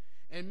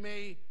 And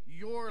may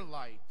your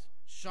light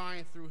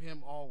shine through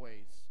him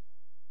always.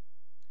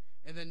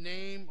 In the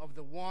name of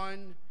the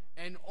one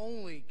and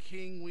only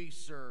King we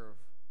serve,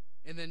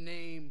 in the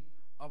name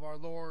of our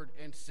Lord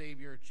and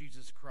Savior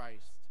Jesus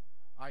Christ,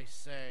 I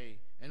say,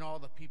 and all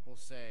the people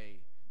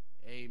say,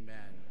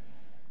 amen.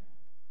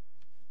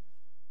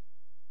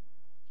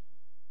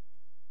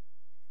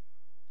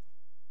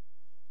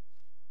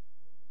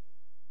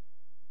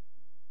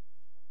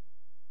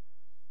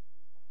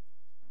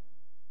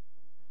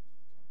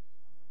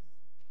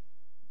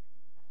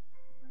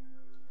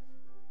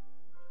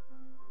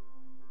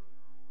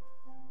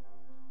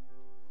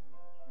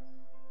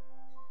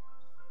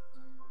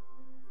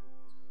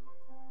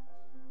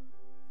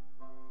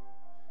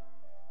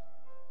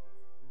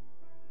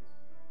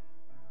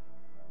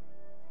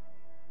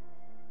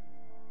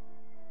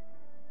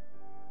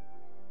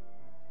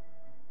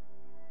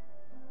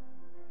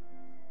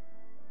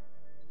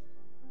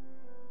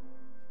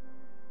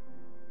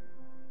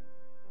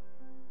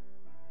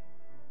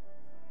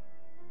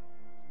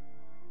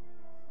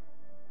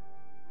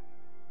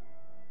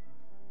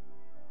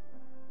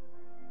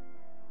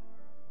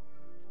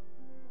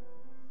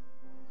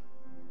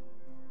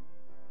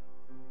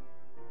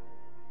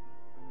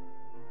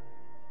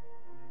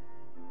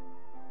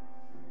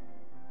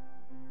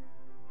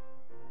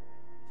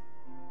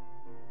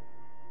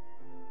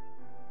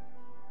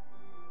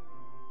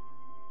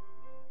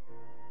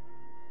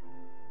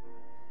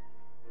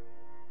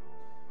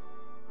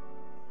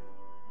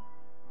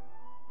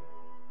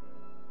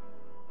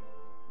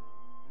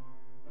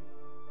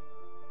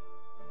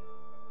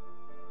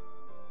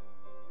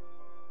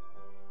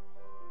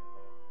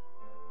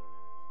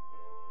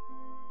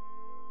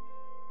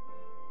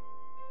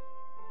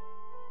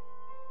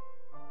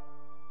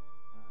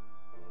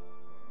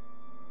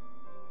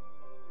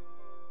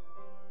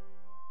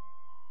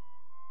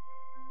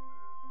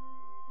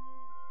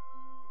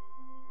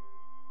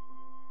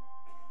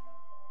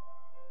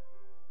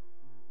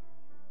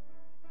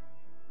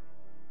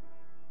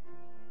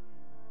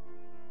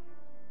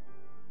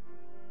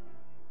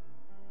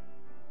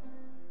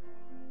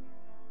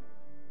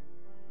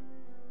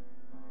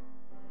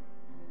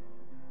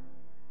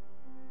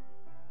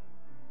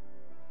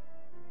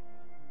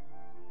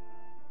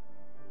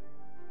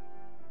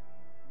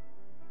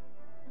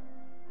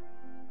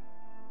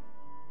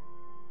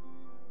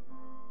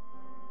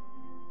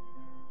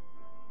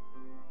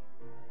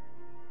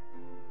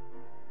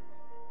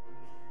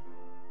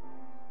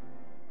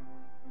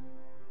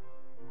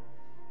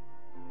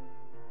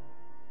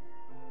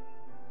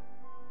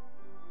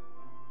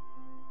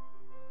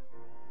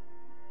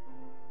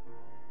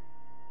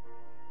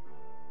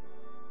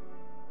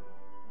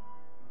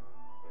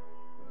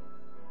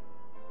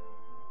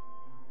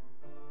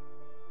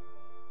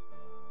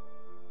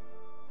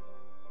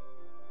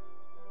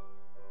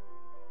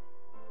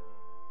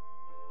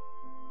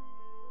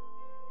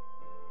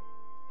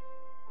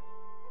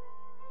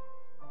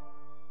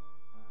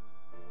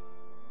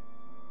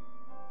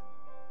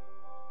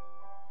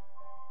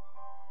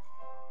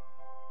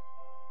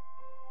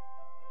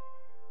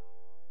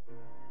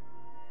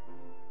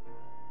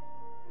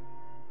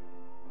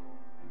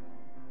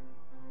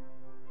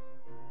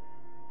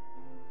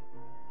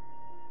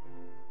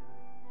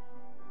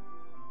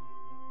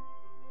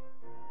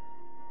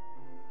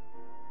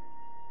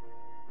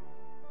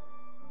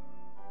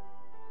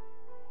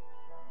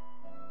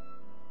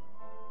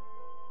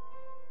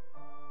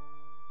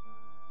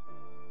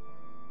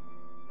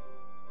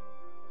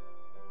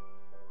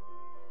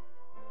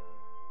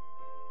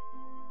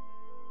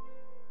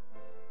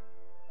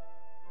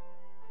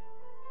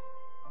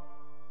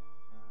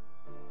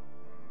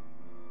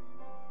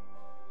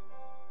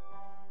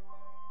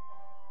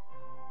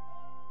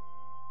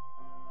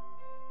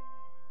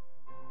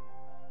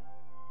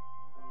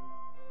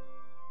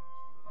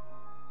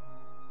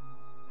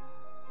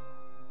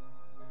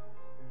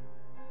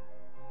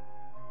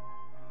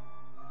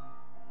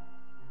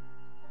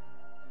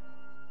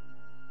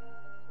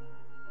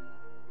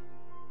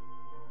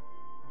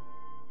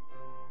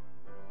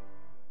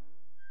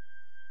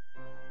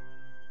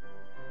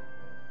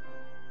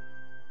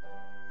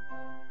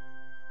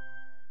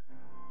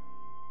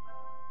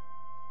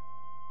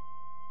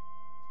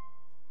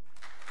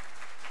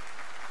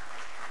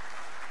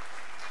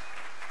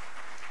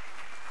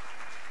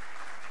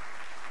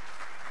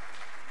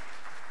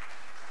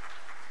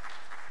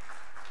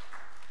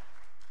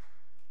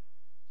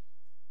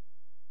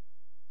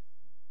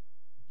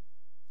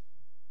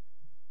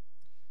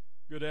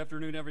 Good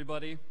afternoon,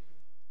 everybody.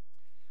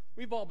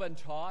 We've all been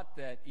taught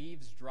that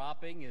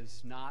eavesdropping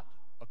is not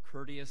a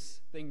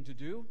courteous thing to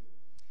do.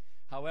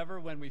 However,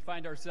 when we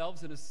find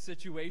ourselves in a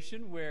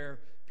situation where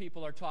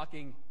people are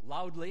talking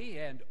loudly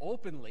and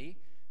openly,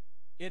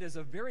 it is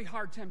a very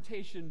hard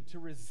temptation to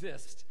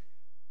resist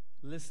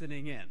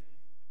listening in.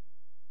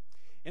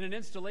 In an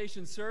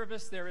installation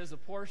service, there is a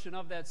portion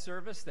of that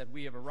service that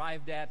we have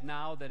arrived at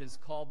now that is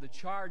called the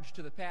charge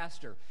to the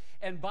pastor.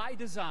 And by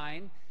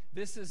design,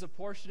 this is a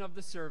portion of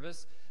the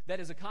service that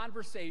is a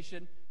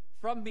conversation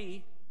from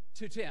me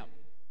to Tim.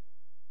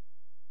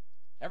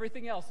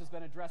 Everything else has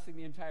been addressing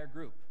the entire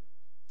group.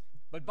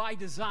 But by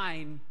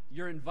design,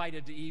 you're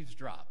invited to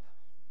eavesdrop.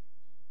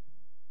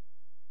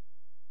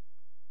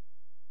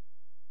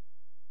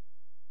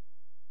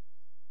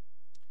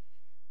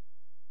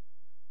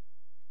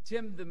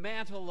 Tim, the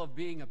mantle of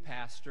being a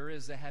pastor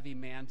is a heavy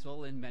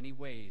mantle in many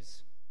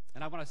ways.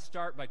 And I want to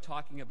start by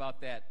talking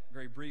about that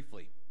very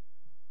briefly.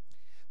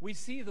 We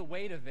see the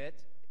weight of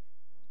it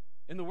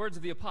in the words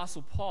of the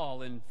Apostle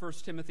Paul in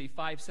 1 Timothy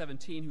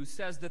 5:17, who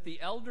says that the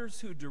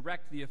elders who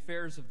direct the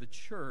affairs of the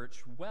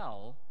church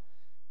well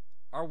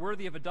are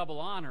worthy of a double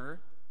honor,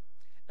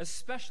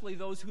 especially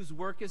those whose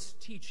work is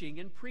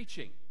teaching and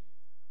preaching.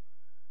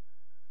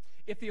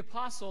 If the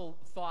apostle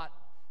thought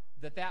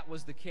that that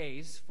was the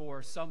case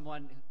for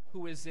someone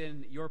who is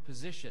in your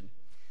position,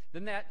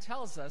 then that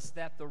tells us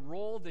that the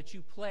role that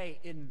you play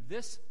in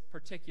this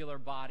particular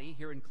body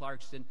here in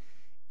Clarkston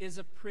is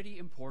a pretty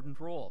important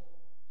role.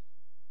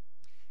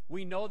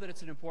 We know that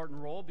it's an important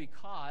role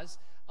because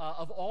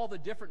of all the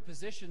different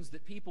positions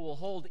that people will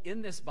hold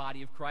in this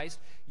body of Christ.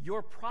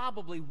 You're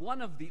probably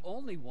one of the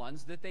only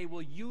ones that they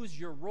will use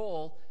your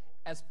role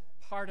as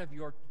part of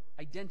your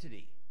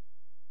identity.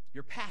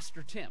 You're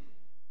Pastor Tim.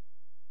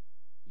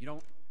 You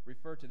don't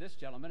refer to this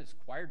gentleman as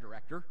choir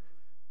director,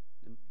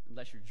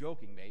 unless you're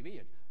joking maybe,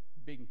 and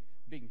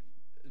being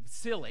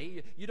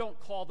silly. You don't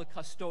call the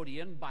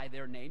custodian by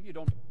their name. You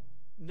don't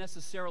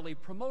necessarily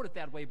promote it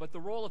that way, but the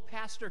role of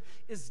pastor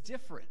is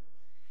different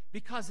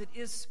because it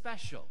is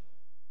special.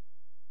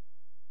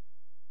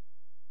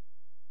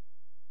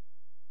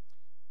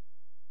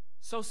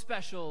 So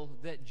special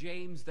that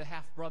James, the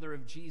half-brother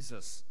of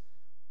Jesus,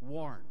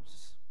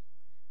 warns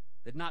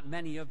that not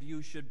many of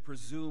you should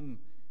presume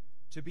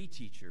to be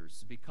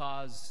teachers,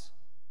 because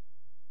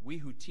we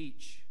who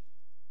teach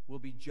will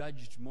be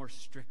judged more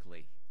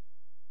strictly.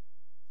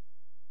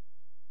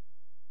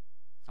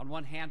 On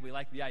one hand, we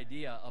like the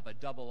idea of a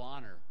double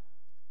honor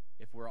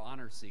if we're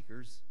honor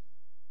seekers.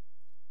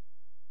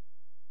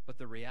 But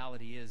the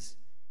reality is,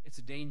 it's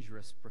a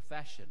dangerous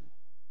profession.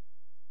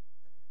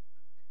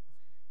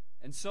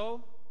 And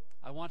so,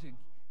 I want to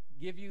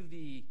give you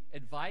the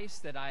advice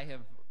that I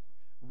have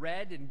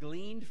read and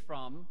gleaned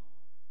from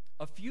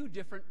a few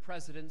different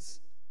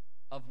presidents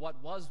of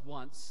what was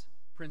once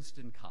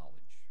Princeton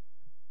College.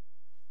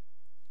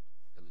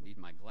 I'm going to need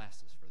my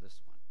glasses for this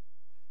one.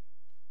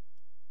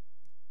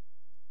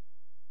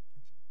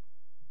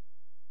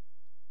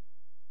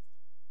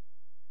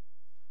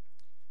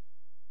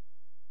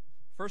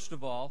 First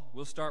of all,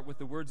 we'll start with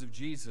the words of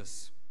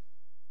Jesus,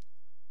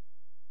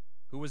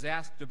 who was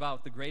asked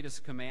about the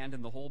greatest command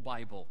in the whole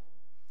Bible.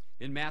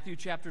 In Matthew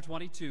chapter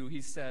 22,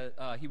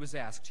 he was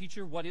asked,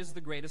 "Teacher, what is the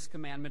greatest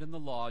commandment in the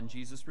law?" And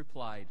Jesus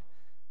replied,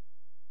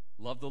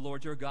 "Love the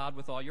Lord your God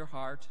with all your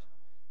heart,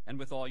 and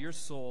with all your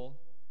soul,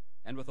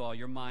 and with all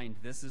your mind.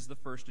 This is the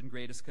first and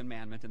greatest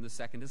commandment, and the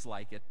second is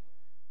like it.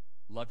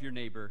 Love your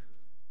neighbor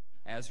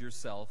as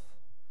yourself.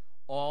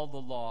 All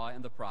the law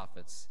and the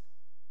prophets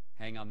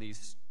hang on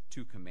these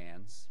two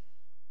commands."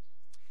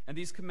 And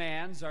these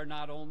commands are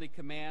not only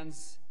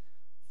commands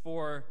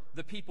for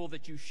the people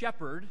that you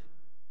shepherd,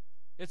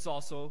 it's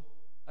also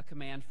a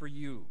command for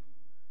you.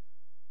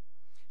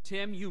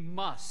 Tim, you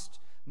must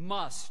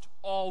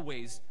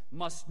always,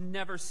 must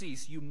never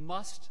cease. You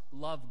must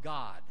love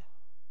God.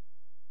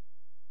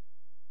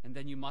 And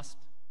then you must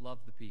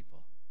love the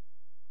people.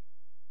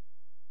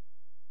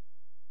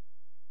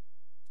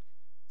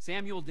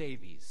 Samuel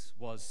Davies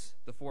was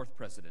the fourth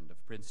president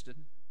of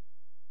Princeton.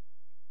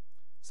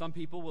 Some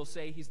people will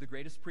say he's the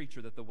greatest preacher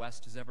that the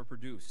West has ever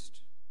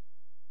produced.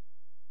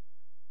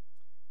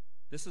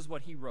 This is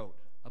what he wrote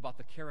about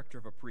the character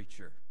of a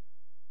preacher.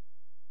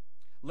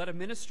 "Let a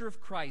minister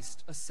of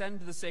Christ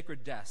ascend to the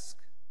sacred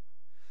desk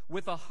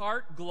with a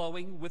heart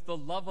glowing with the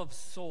love of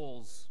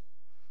souls.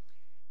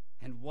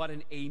 And what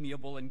an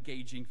amiable,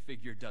 engaging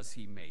figure does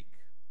he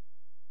make.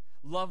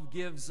 Love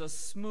gives a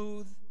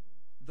smooth,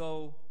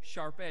 though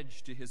sharp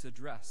edge to his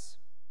address.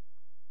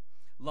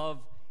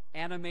 Love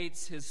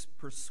animates his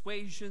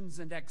persuasions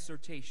and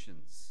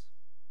exhortations.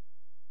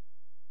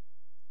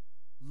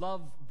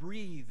 Love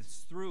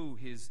breathes through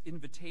his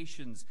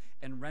invitations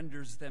and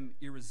renders them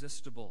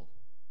irresistible.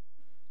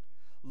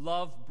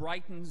 Love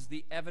brightens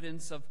the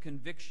evidence of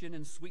conviction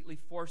and sweetly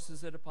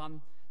forces it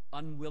upon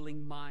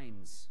unwilling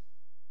minds.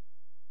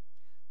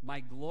 My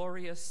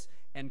glorious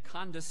and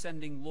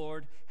condescending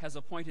Lord has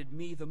appointed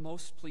me the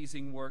most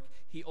pleasing work.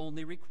 He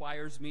only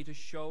requires me to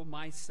show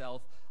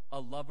myself a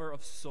lover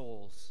of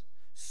souls,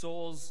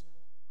 souls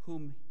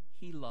whom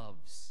he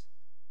loves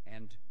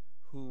and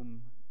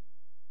whom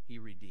he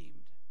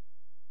redeemed.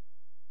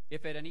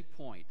 If at any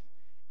point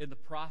in the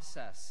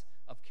process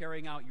of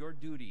carrying out your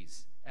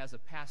duties as a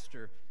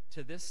pastor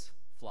to this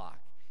flock,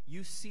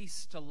 you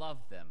cease to love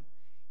them,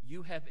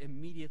 you have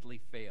immediately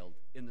failed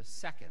in the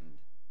second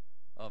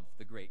of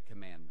the great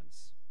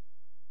commandments.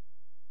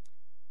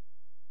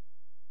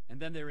 And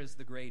then there is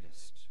the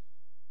greatest.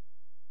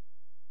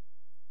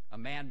 A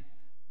man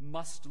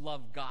must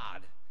love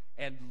God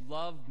and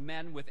love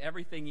men with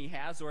everything he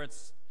has, or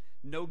it's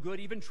no good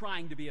even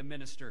trying to be a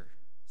minister,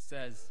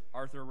 says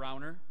Arthur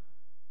Rauner.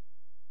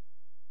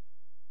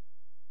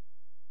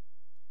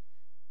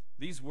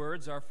 These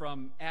words are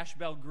from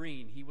Ashbel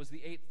Green. He was the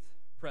 8th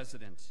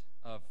president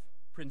of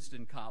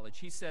Princeton College.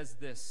 He says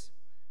this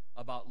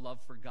about love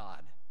for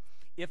God.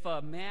 If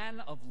a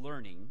man of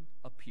learning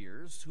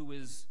appears who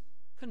is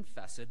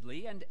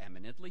confessedly and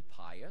eminently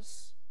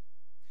pious,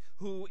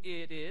 who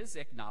it is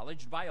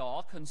acknowledged by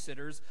all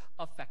considers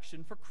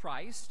affection for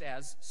Christ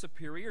as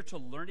superior to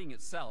learning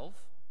itself,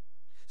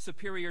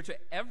 superior to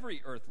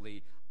every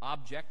earthly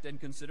object and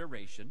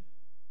consideration,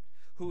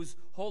 whose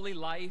holy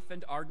life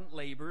and ardent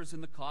labors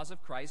in the cause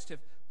of Christ have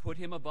put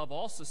him above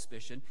all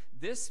suspicion,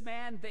 this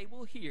man they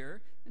will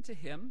hear, and to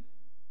him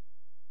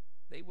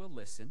they will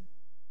listen.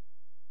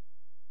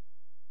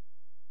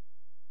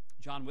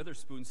 John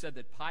Witherspoon said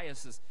that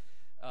pious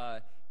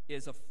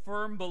is a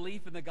firm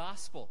belief in the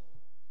gospel.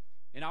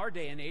 In our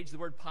day and age, the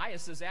word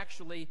pious is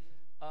actually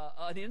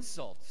an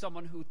insult,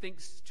 someone who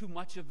thinks too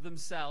much of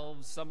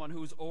themselves, someone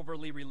who's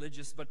overly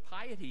religious. But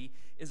piety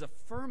is a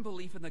firm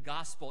belief in the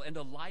gospel and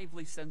a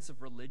lively sense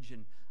of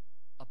religion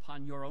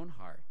upon your own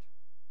heart.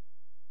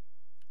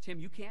 Tim,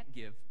 you can't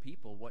give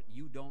people what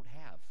you don't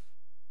have.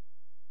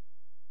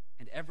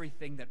 And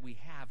everything that we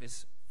have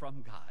is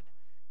from God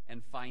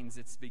and finds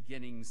its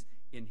beginnings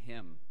in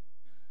Him.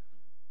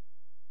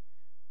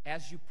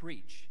 As you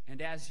preach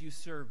and as you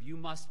serve, you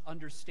must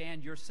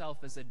understand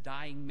yourself as a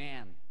dying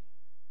man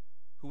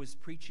who is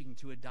preaching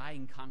to a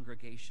dying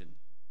congregation.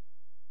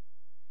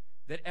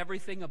 That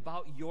everything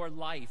about your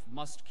life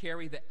must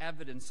carry the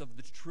evidence of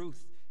the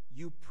truth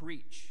you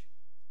preach.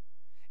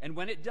 And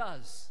when it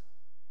does,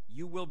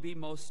 you will be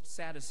most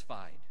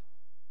satisfied.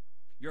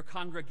 Your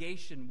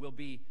congregation will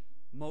be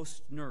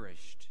most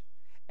nourished,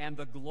 and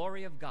the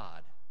glory of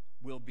God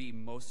will be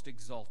most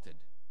exalted.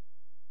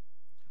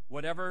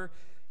 Whatever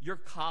your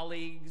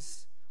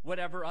colleagues,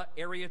 whatever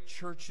area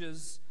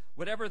churches,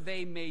 whatever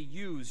they may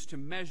use to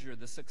measure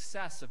the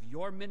success of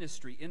your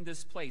ministry in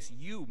this place,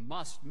 you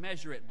must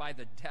measure it by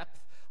the depth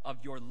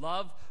of your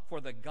love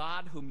for the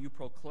God whom you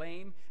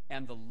proclaim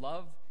and the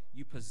love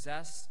you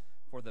possess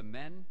for the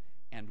men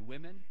and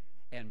women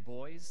and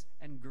boys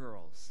and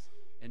girls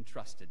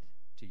entrusted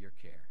to your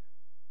care.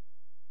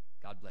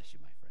 God bless you,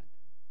 my friend.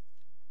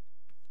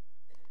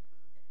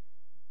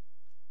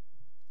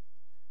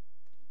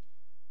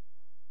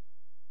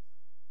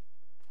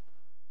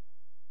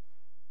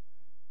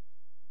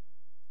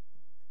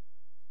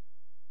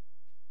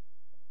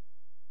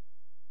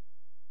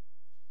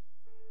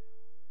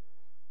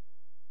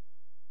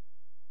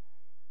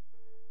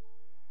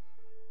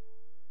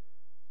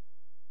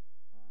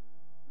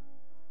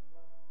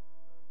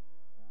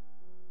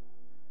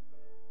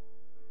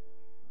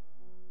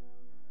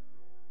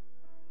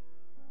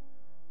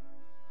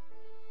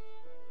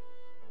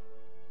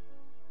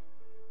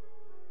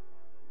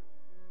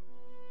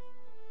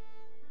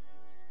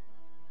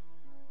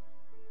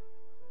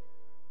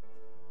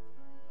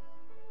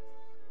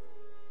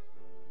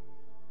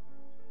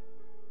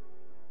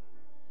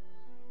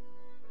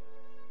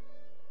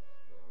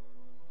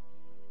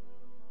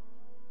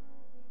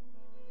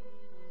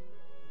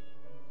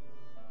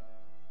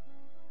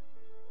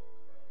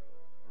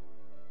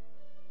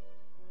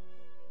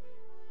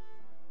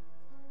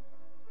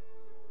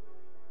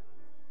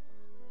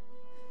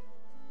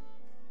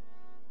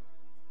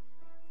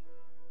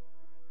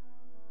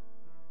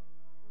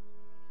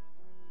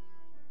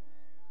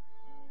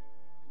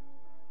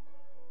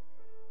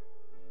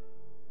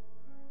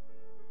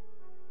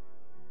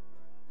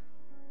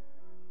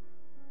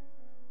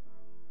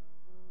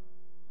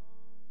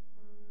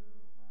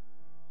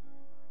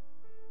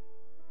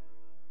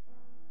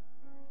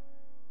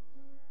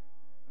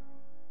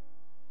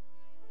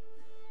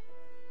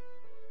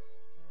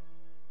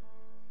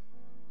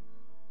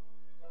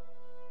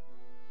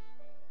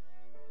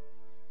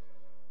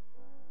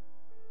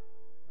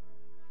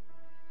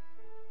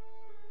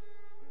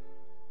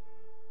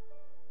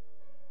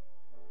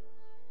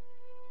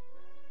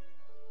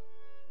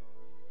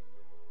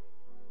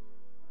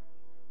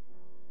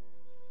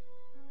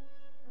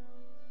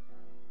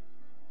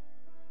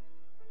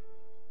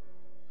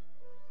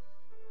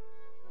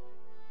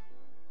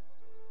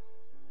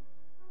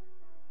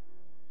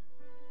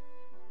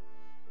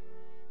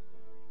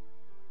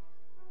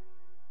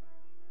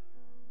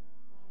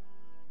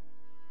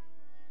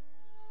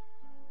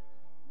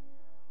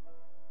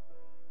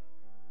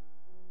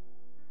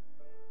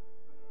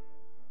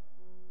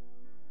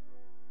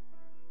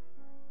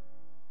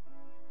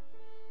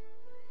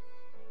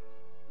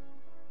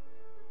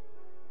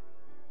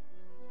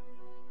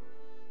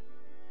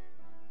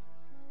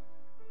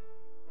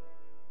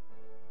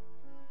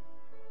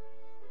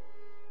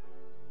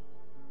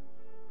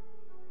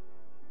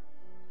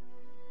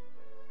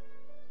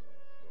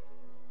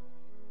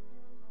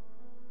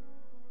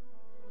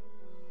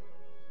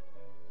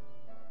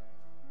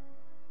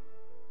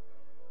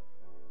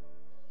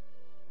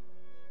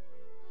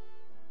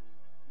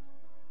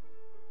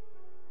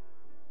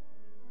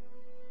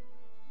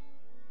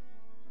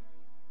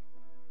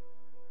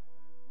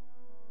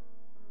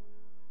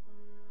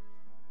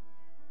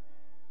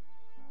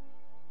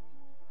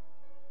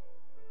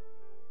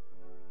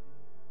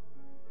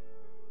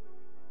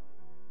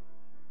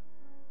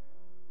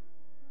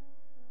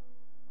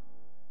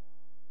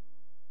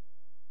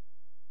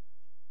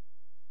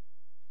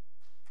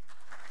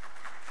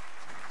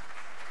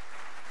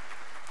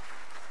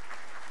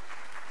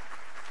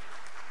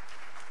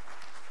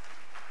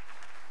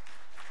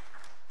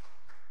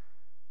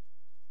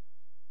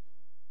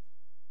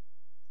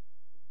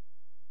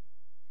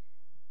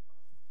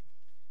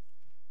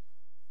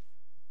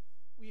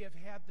 we have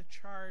had the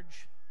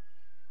charge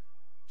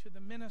to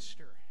the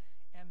minister,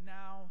 and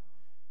now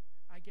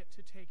I get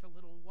to take a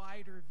little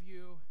wider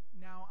view.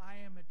 Now I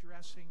am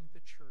addressing the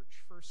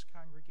church, First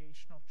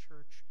Congregational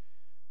Church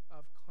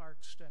of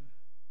Clarkston.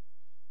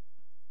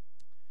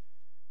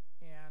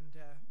 And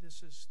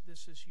this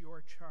is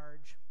your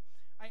charge.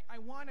 I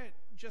want to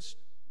just,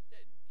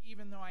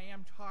 even though I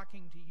am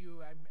talking to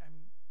you,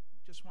 I'm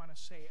just want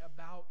to say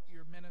about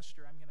your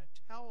minister. I'm going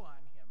to tell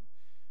on him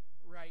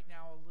right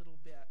now a little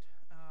bit.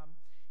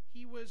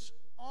 He was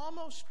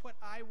almost what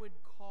I would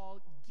call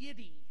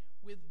giddy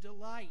with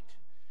delight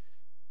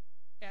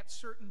at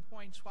certain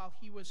points while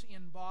he was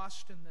in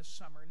Boston this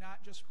summer,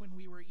 not just when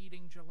we were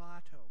eating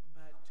gelato,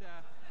 but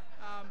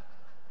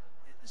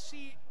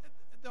see,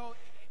 though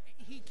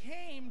he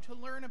came to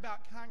learn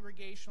about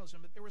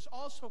Congregationalism, but there was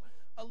also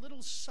a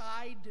little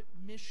side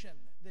mission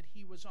that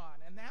he was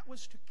on, and that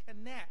was to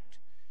connect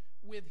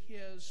with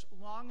his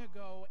long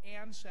ago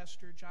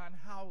ancestor, John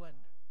Howland.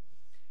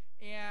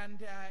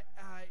 And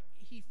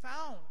he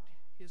found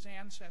his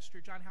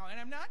ancestor, John Howland.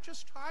 And I'm not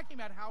just talking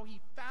about how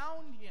he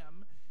found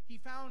him. He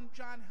found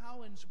John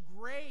Howland's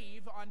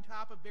grave on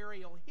top of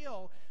Burial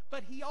Hill,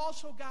 but he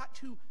also got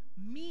to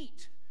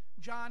meet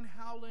John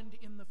Howland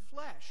in the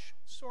flesh,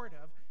 sort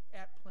of,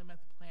 at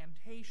Plymouth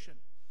Plantation,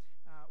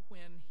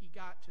 when he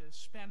got to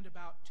spend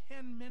about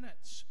 10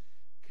 minutes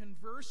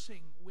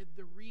conversing with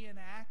the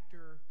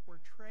reenactor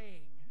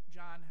portraying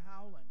John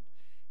Howland.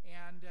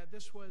 And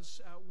this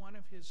was one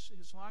of his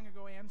long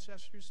ago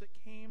ancestors that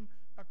came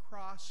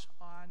across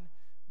on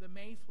the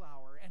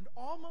Mayflower and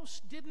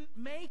almost didn't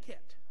make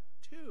it,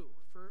 too,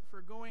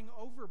 for going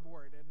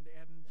overboard.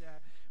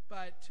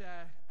 But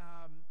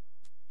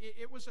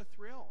it was a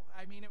thrill.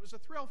 I mean, it was a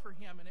thrill for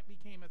him, and it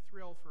became a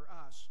thrill for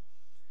us.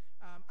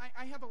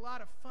 I have a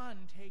lot of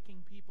fun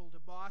taking people to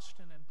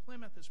Boston and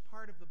Plymouth as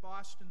part of the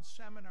Boston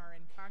Seminar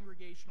in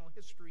Congregational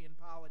History and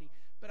Polity,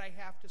 but I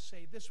have to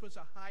say this was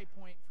a high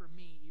point for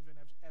me, even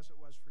as it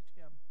was for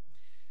Tim.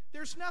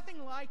 There's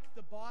nothing like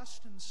the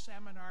Boston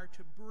Seminar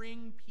to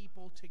bring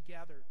people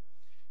together.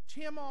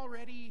 Tim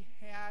already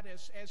had,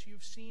 as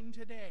you've seen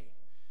today,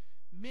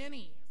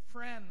 many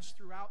friends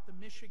throughout the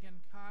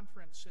Michigan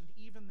Conference and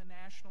even the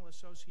National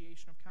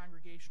Association of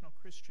Congregational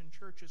Christian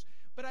Churches.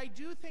 But I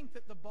do think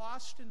that the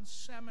Boston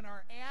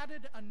Seminar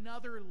added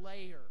another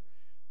layer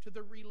to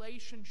the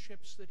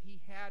relationships that he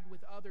had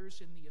with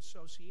others in the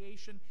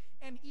association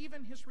and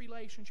even his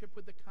relationship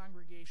with the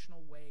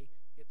Congregational Way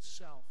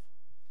itself.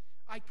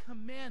 I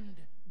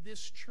commend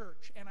this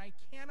church, and I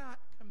cannot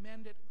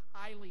commend it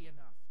highly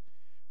enough,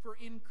 for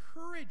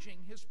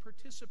encouraging his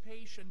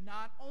participation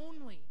not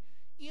only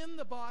in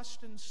the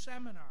Boston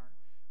Seminar,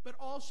 but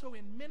also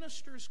in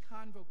ministers'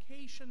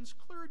 convocations,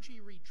 clergy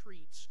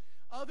retreats,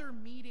 other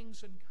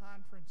meetings and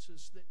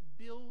conferences that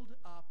build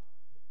up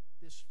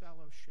this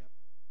fellowship.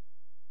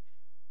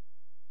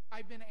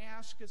 I've been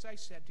asked, as I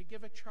said, to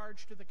give a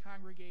charge to the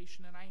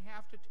congregation, and I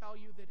have to tell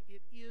you that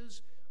it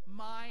is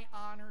my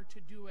honor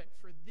to do it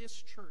for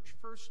this church,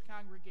 First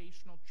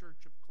Congregational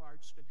Church of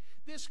Clarkston.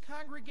 This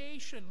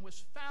congregation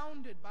was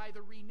founded by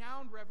the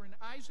renowned Reverend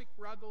Isaac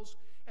Ruggles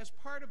as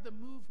part of the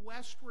move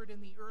westward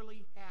in the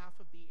early half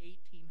of the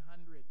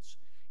 1800s.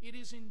 It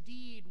is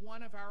indeed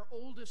one of our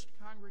oldest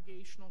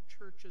congregational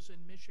churches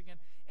in Michigan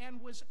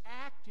and was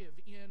active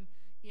in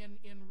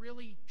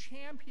really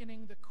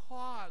championing the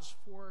cause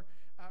for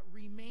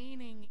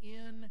remaining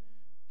in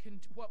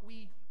what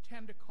we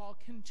tend to call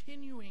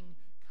continuing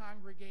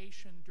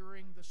congregation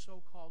during the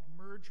so-called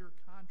merger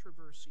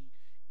controversy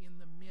in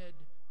the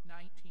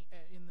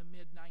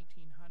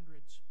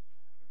mid-1900s.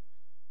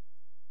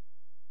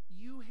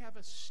 You have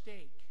a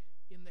stake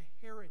in the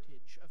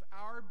heritage of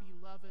our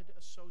beloved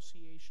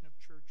Association of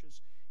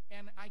Churches,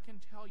 and I can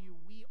tell you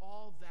we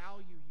all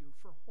value you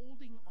for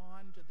holding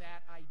on to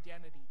that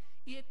identity.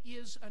 It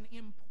is an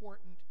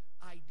important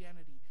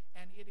identity,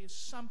 and it is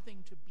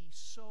something to be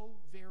so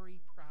very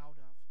proud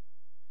of.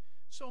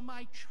 So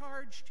my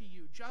charge to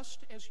you,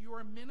 just as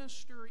your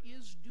minister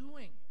is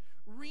doing,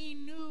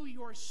 renew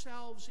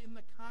yourselves in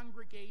the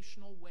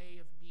congregational way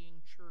of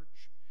being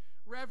church.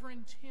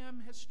 Reverend Tim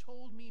has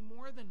told me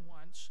more than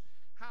once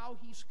how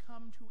he's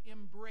come to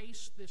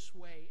embrace this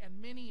way, and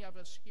many of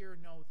us here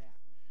know that.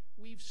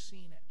 We've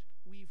seen it.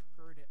 We've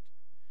heard it.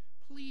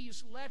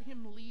 Please let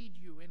him lead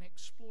you in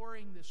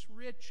exploring this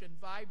rich and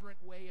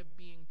vibrant way of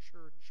being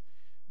church,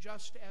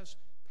 just as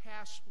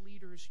past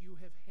leaders you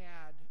have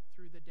had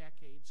through the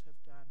decades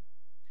have done.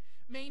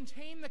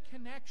 Maintain the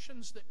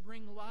connections that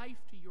bring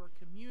life to your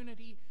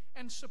community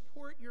and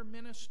support your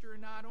minister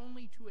not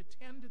only to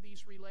attend to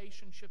these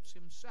relationships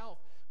himself,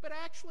 but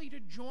actually to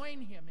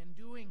join him in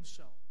doing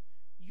so.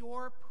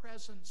 Your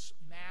presence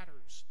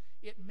matters.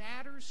 It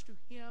matters to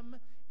him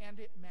and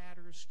it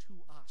matters to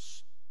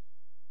us.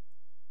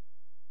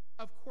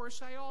 Of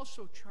course, I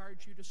also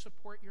charge you to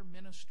support your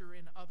minister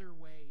in other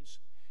ways.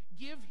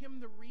 Give him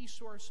the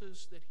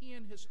resources that he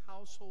and his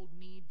household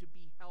need to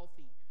be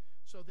healthy,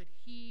 so that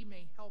he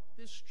may help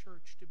this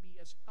church to be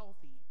as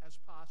healthy as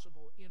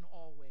possible in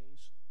all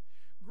ways.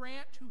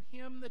 Grant to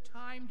him the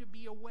time to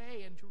be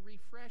away and to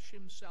refresh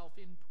himself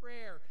in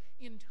prayer,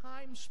 in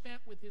time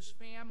spent with his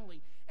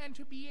family, and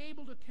to be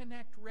able to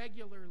connect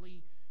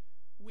regularly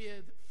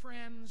with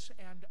friends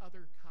and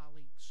other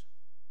colleagues.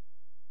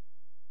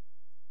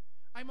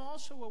 I'm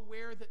also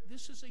aware that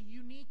this is a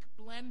unique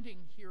blending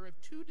here of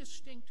two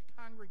distinct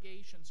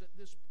congregations at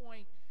this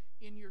point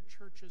in your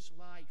church's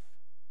life.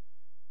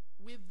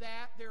 With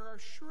that, there are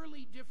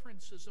surely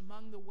differences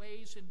among the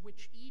ways in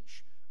which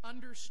each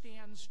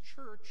understands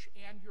church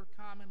and your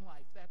common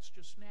life. That's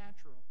just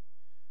natural.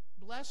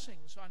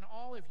 Blessings on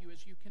all of you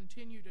as you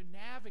continue to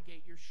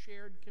navigate your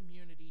shared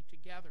community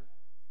together.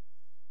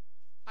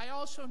 I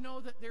also know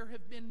that there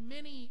have been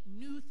many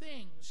new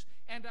things,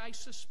 and I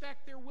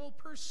suspect there will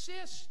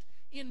persist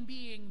in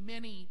being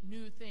many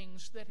new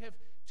things that have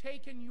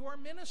taken your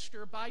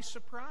minister by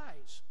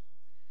surprise.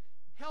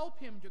 Help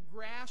him to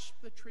grasp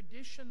the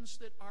traditions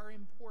that are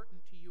important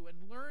to you and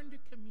learn to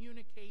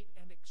communicate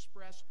and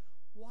express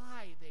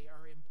why they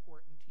are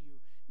important to you.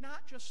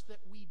 Not just that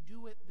we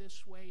do it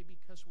this way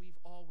because we've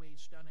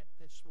always done it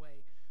this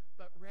way,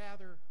 but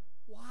rather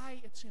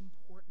why it's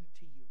important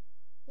to you.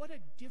 What a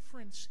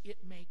difference it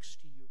makes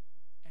to you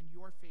and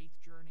your faith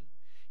journey.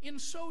 In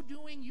so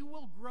doing, you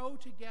will grow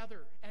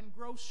together and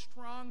grow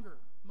stronger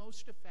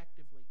most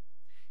effectively.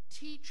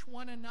 Teach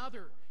one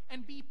another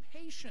and be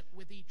patient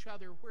with each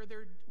other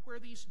where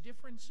these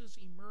differences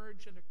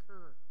emerge and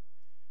occur.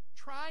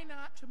 Try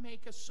not to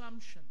make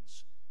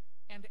assumptions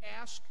and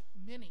ask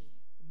many,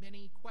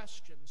 many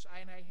questions.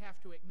 And I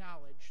have to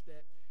acknowledge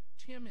that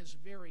Tim is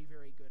very,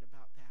 very good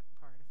about that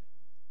part of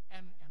it.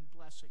 And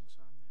blessings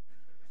on that.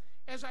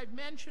 As I've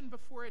mentioned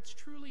before, it's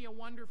truly a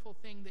wonderful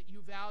thing that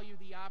you value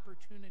the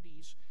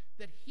opportunities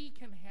that he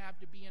can have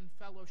to be in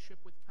fellowship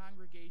with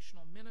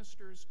congregational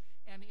ministers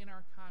and in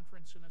our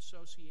conference and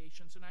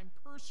associations. And I'm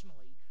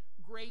personally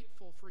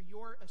grateful for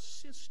your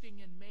assisting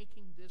in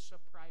making this a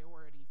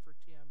priority for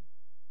Tim.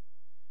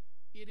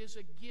 It is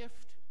a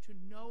gift to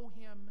know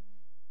him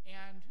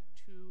and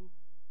to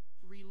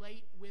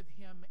relate with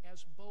him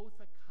as both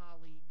a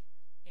colleague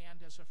and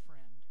as a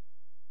friend.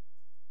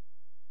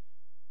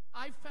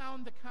 I've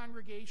found the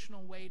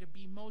congregational way to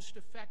be most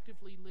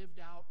effectively lived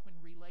out when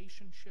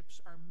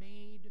relationships are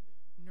made,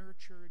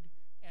 nurtured,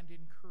 and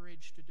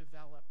encouraged to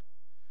develop.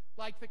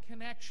 Like the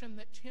connection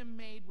that Tim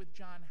made with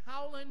John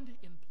Howland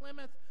in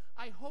Plymouth,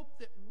 I hope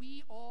that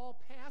we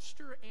all,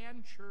 pastor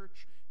and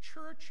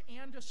church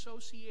and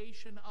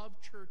association of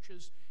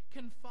churches,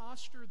 can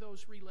foster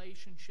those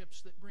relationships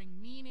that bring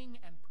meaning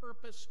and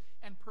purpose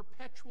and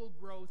perpetual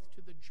growth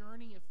to the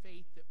journey of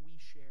faith that we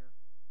share.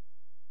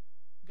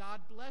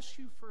 God bless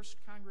you, First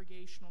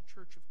Congregational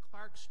Church of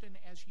Clarkston,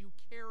 as you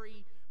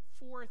carry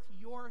forth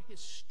your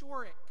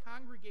historic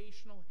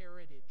congregational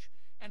heritage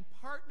and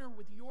partner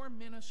with your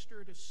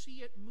minister to see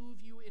it move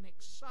you in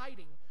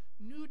exciting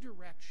new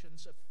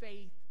directions of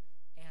faith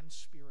and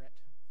spirit.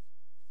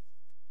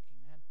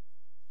 Amen.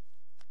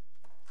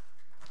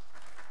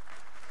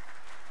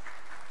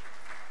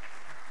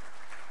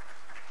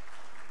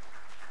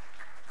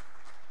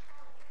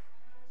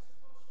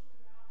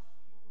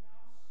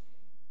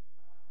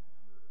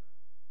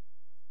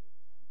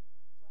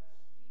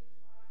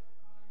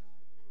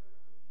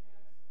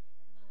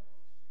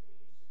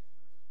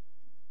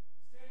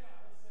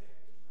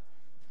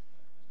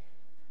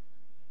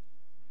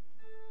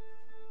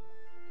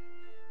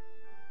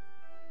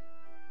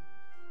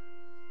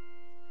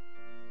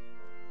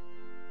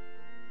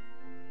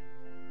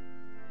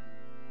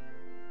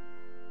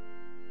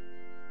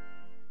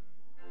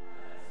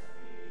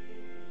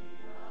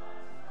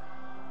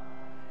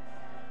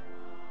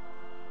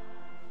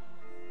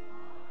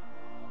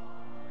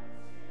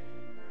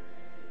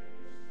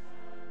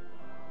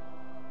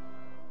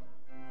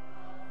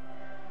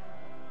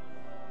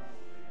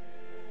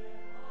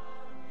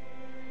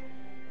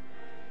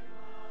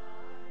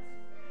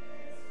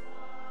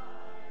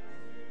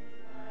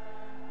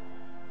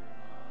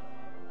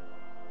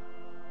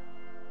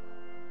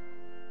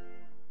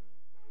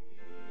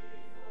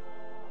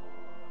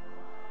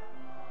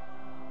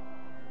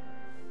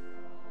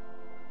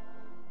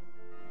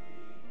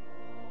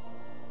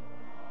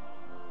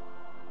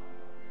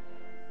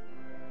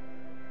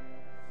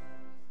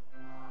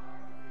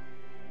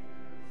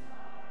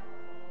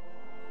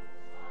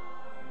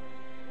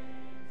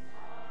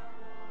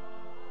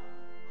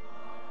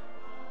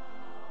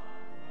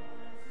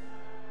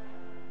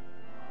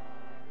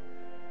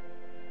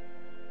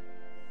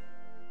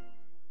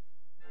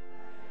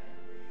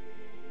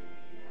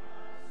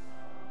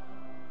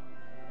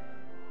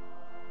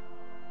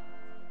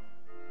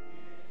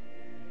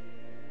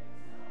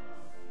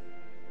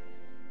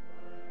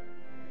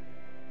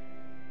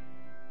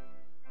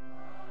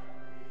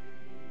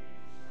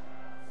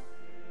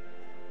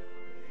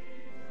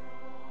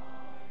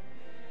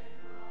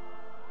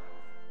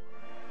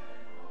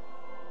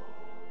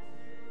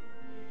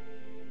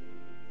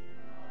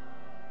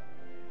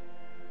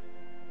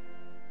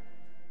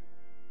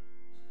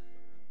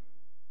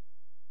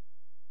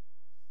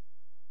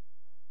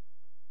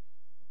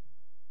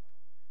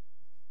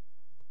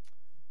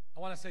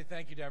 want to say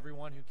thank you to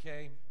everyone who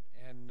came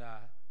and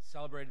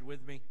celebrated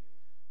with me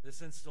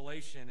this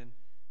installation.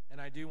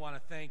 And I do want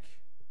to thank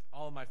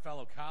all of my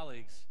fellow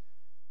colleagues.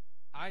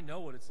 I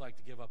know what it's like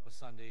to give up a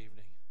Sunday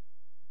evening,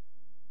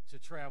 to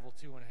travel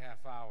 2.5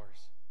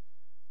 hours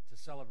to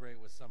celebrate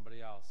with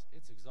somebody else.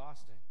 It's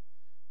exhausting.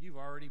 You've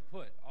already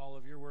put all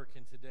of your work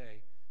in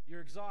today. You're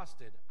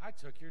exhausted. I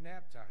took your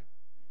nap time.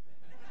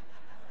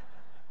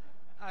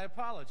 I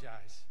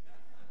apologize.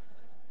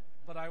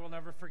 But I will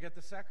never forget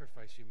the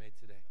sacrifice you made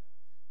today.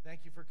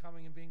 Thank you for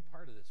coming and being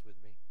part of this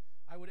with me.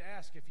 I would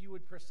ask if you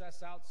would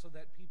process out so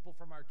that people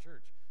from our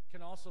church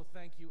can also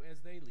thank you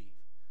as they leave.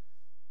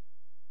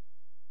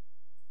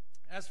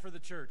 As for the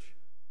church,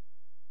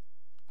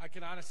 I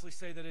can honestly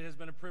say that it has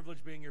been a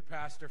privilege being your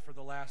pastor for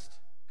the last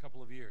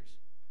couple of years.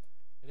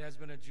 It has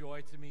been a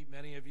joy to meet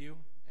many of you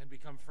and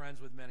become friends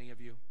with many of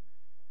you.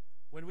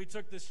 When we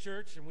took this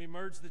church and we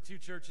merged the two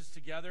churches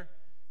together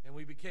and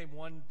we became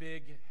one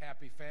big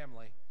happy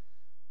family,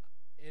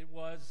 it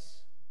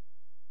was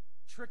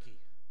tricky.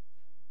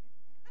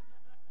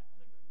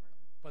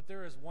 But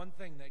there is one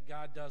thing that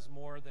God does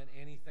more than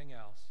anything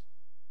else,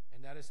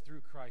 and that is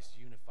through Christ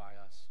unify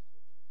us.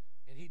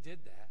 And he did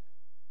that.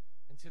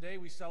 And today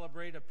we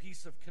celebrate a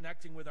piece of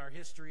connecting with our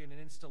history and an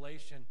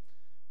installation.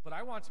 But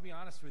I want to be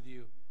honest with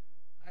you,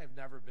 I have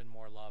never been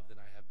more loved than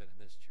I have been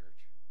in this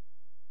church.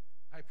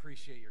 I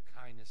appreciate your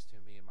kindness to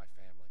me and my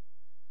family,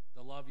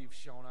 the love you've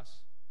shown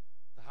us,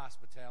 the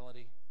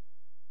hospitality,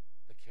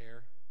 the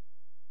care.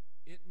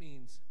 It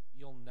means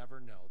you'll never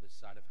know this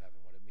side of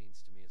heaven what it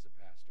means to me as a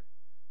pastor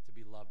to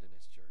be loved in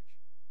his church.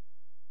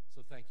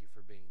 So thank you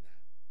for being that.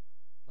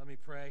 Let me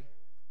pray,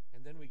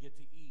 and then we get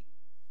to eat.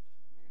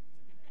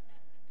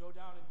 Go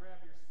down and grab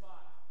your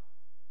spot.